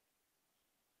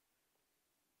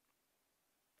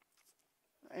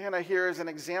 Anna here is an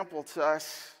example to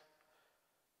us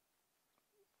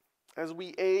as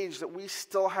we age that we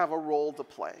still have a role to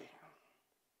play.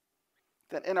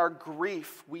 That in our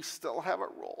grief, we still have a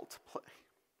role to play.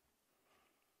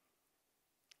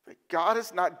 That God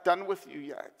is not done with you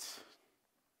yet.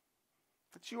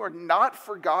 That you are not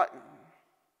forgotten.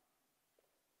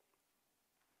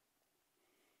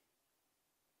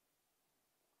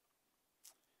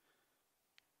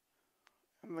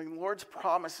 And the Lord's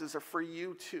promises are for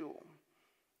you too.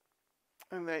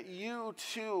 And that you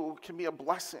too can be a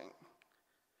blessing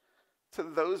to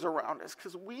those around us.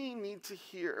 Because we need to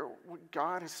hear what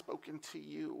God has spoken to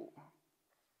you.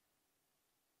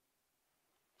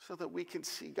 So that we can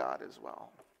see God as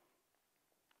well.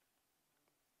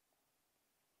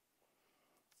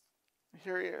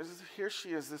 Here she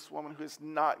is, this woman who has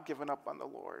not given up on the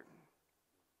Lord.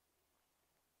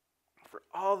 For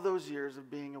all those years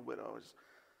of being a widow,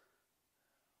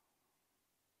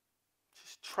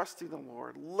 she's trusting the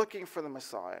Lord, looking for the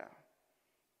Messiah.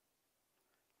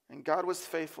 And God was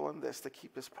faithful in this to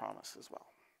keep his promise as well.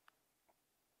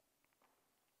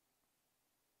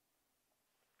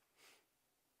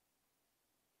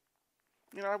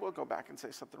 I will go back and say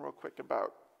something real quick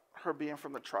about her being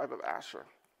from the tribe of Asher.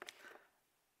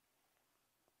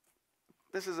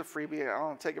 This is a freebie. I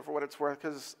don't take it for what it's worth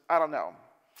because I don't know.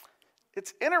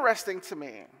 It's interesting to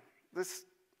me. This,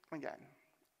 again,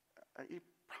 you're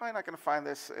probably not going to find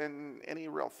this in any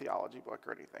real theology book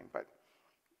or anything, but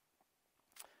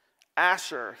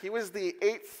Asher, he was the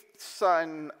 8th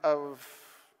son of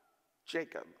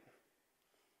Jacob.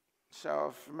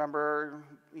 So if you remember,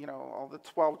 all the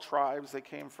 12 tribes, they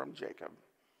came from Jacob.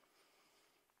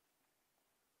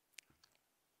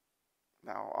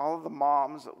 Now, all of the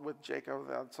moms with Jacob,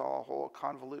 that's all a whole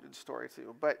convoluted story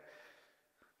too. But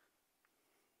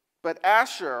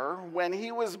Asher, when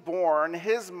he was born,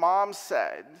 his mom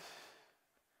said,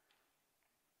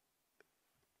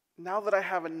 now that I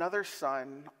have another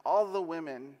son, all the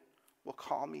women will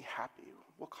call me happy,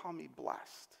 will call me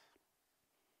blessed.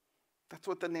 That's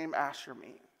what the name Asher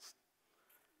means.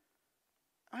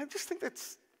 I just think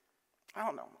that's, I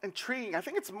don't know, intriguing. I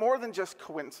think it's more than just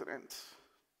coincidence.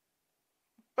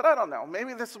 But I don't know.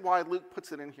 Maybe this is why Luke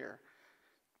puts it in here.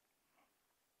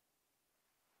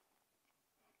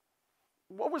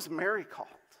 What was Mary called?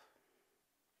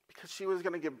 Because she was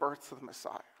going to give birth to the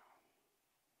Messiah.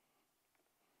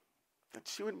 That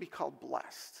she would be called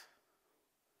blessed.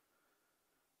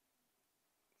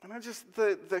 And I just,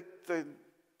 the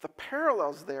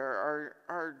parallels there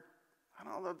are, I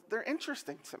don't know, they're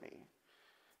interesting to me.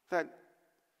 That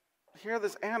here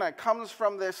this Anna comes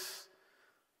from this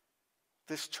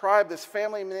tribe, this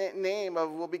family name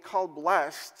of will be called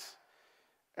blessed.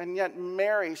 And yet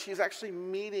Mary, she's actually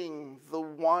meeting the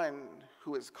one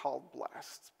who is called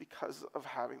blessed because of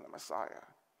having the Messiah.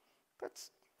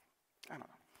 That's, I don't know.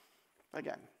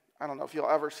 Again, I don't know if you'll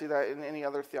ever see that in any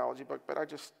other theology book, but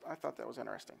I thought that was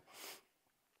interesting.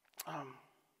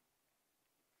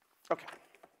 Okay.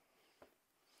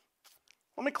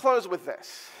 Let me close with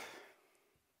this.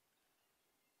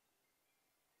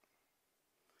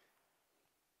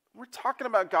 We're talking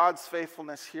about God's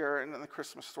faithfulness here in the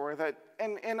Christmas story. That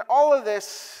in all of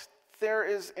this, there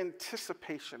is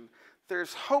anticipation.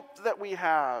 There's hope that we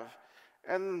have.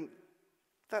 And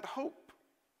that hope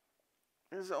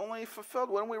is only fulfilled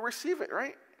when we receive it,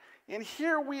 right? And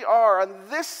here we are. On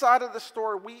this side of the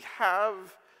story, we have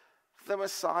the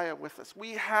Messiah with us.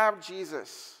 We have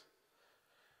Jesus.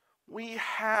 We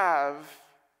have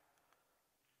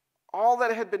all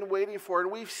that had been waiting for, and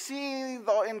we've seen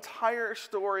the entire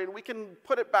story, and we can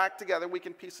put it back together, we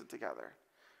can piece it together.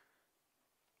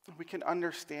 We can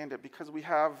understand it because we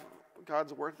have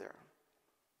God's word there.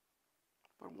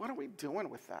 But what are we doing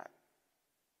with that?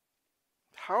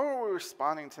 How are we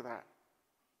responding to that?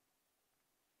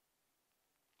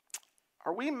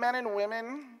 Are we men and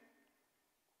women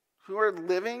who are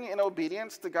living in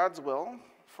obedience to God's will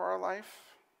for our life?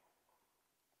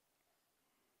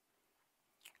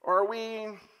 Or are we,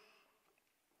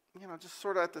 just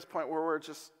sort of at this point where we're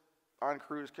just on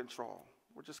cruise control?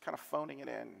 We're just kind of phoning it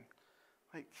in.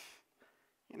 Like,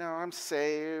 I'm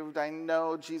saved. I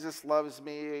know Jesus loves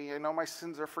me. I know my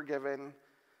sins are forgiven.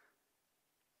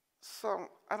 So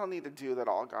I don't need to do that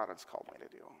all God has called me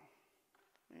to do.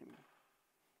 I mean,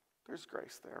 there's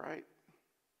grace there, right?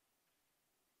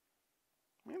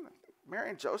 I mean,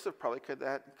 Mary and Joseph probably could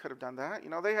have done that.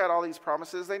 They had all these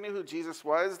promises. They knew who Jesus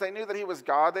was. They knew that he was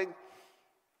God. They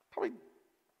probably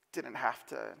didn't have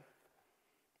to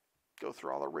go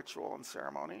through all the ritual and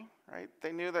ceremony, right?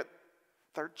 They knew that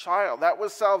their child, that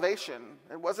was salvation.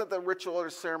 It wasn't the ritual or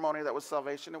ceremony that was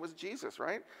salvation. It was Jesus,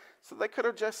 right? So they could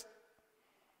have just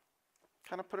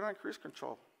kind of put it on cruise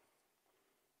control.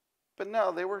 But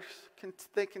no,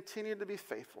 they continued to be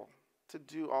faithful to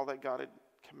do all that God had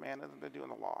commanded them to do in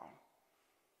the law.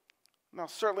 Now,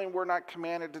 certainly we're not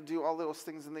commanded to do all those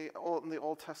things in the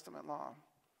Old Testament law.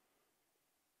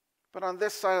 But on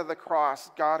this side of the cross,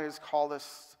 God has called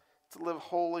us to live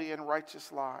holy and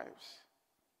righteous lives.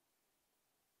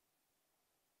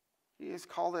 He has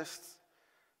called us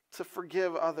to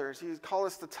forgive others. He has called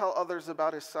us to tell others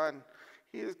about his son.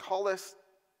 He has called us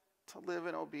to live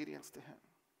in obedience to him.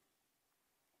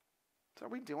 So are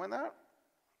we doing that?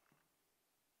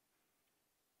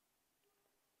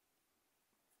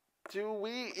 Do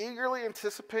we eagerly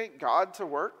anticipate God to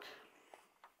work?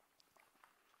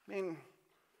 I mean,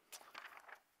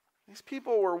 these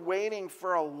people were waiting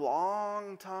for a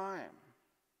long time.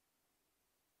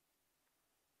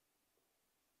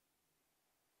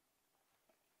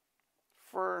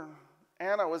 For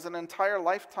Anna, it was an entire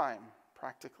lifetime,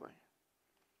 practically.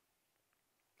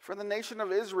 For the nation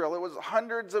of Israel, it was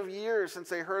hundreds of years since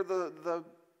they heard the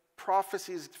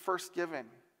prophecies first given.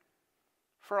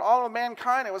 For all of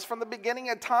mankind, it was from the beginning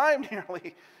of time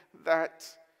nearly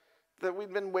that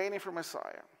we've been waiting for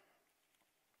Messiah.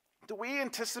 Do we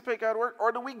anticipate God work,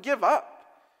 or do we give up?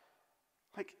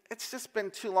 Like, it's just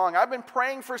been too long. I've been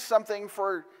praying for something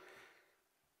for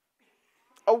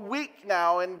a week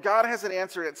now, and God hasn't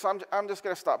answered it, so I'm just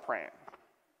going to stop praying.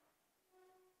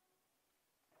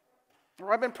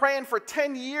 Or I've been praying for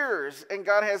 10 years, and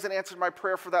God hasn't answered my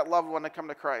prayer for that loved one to come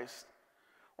to Christ.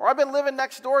 Or I've been living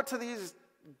next door to these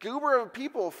goober of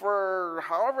people for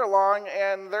however long,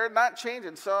 and they're not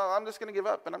changing, so I'm just going to give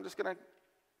up, and I'm just going to,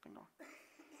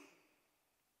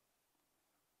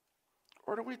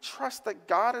 Or do we trust that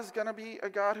God is going to be a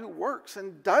God who works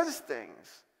and does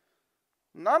things?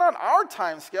 Not on our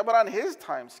time scale, but on his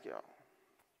time scale.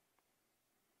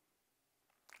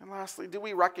 And lastly, do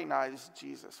we recognize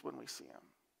Jesus when we see him?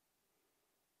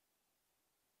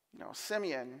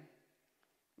 Simeon,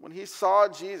 when he saw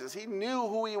Jesus, he knew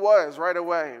who he was right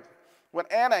away. When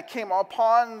Anna came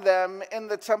upon them in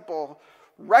the temple,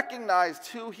 recognized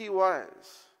who he was.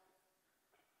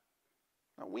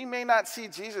 Now, we may not see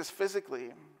Jesus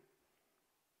physically,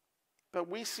 but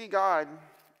we see God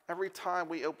every time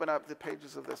we open up the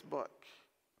pages of this book.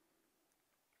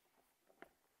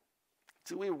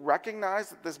 Do we recognize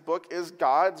that this book is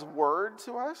God's word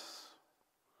to us?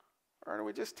 Or do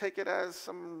we just take it as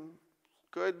some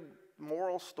good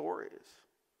moral stories?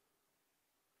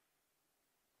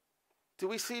 Do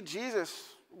we see Jesus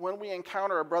when we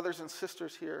encounter our brothers and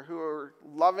sisters here who are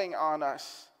loving on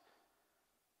us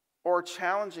or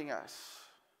challenging us,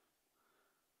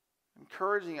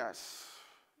 encouraging us,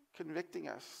 convicting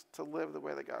us to live the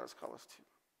way that God has called us to?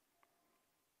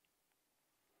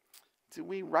 Do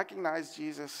we recognize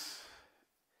Jesus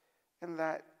in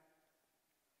that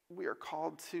we are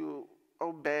called to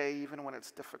obey even when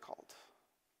it's difficult?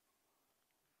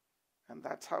 And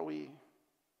that's how we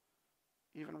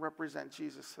even represent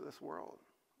Jesus to this world,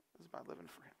 is by living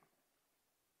for him.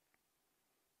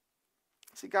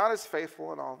 See, God is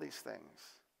faithful in all these things.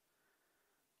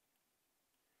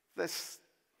 This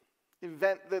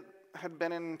event that had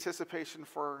been in anticipation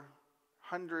for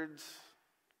hundreds,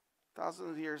 thousands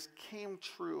of years came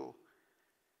true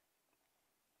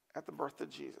at the birth of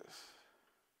Jesus.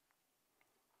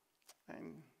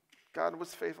 And God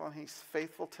was faithful, and he's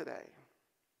faithful today.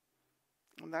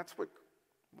 And that's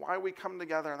why we come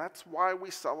together, and that's why we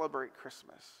celebrate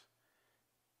Christmas.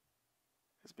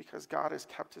 Is because God has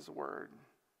kept his word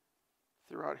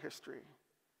throughout history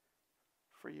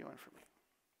for you and for me.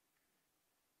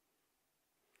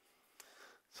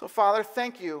 So, Father,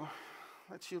 thank you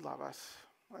that you love us,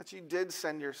 that you did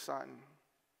send your Son,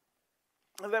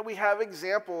 and that we have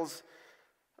examples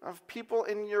of people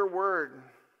in your word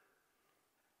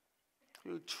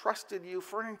who trusted you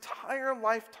for entire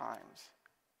lifetimes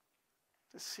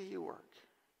to see you work.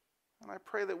 And I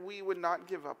pray that we would not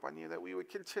give up on you, that we would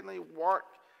continually walk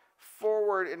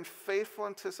forward in faithful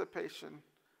anticipation,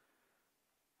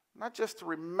 not just to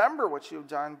remember what you've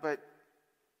done, but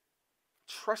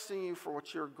trusting you for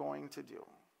what you're going to do.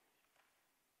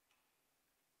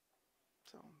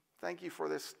 So thank you for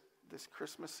this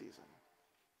Christmas season.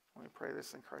 We pray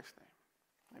this in Christ's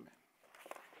name. Amen.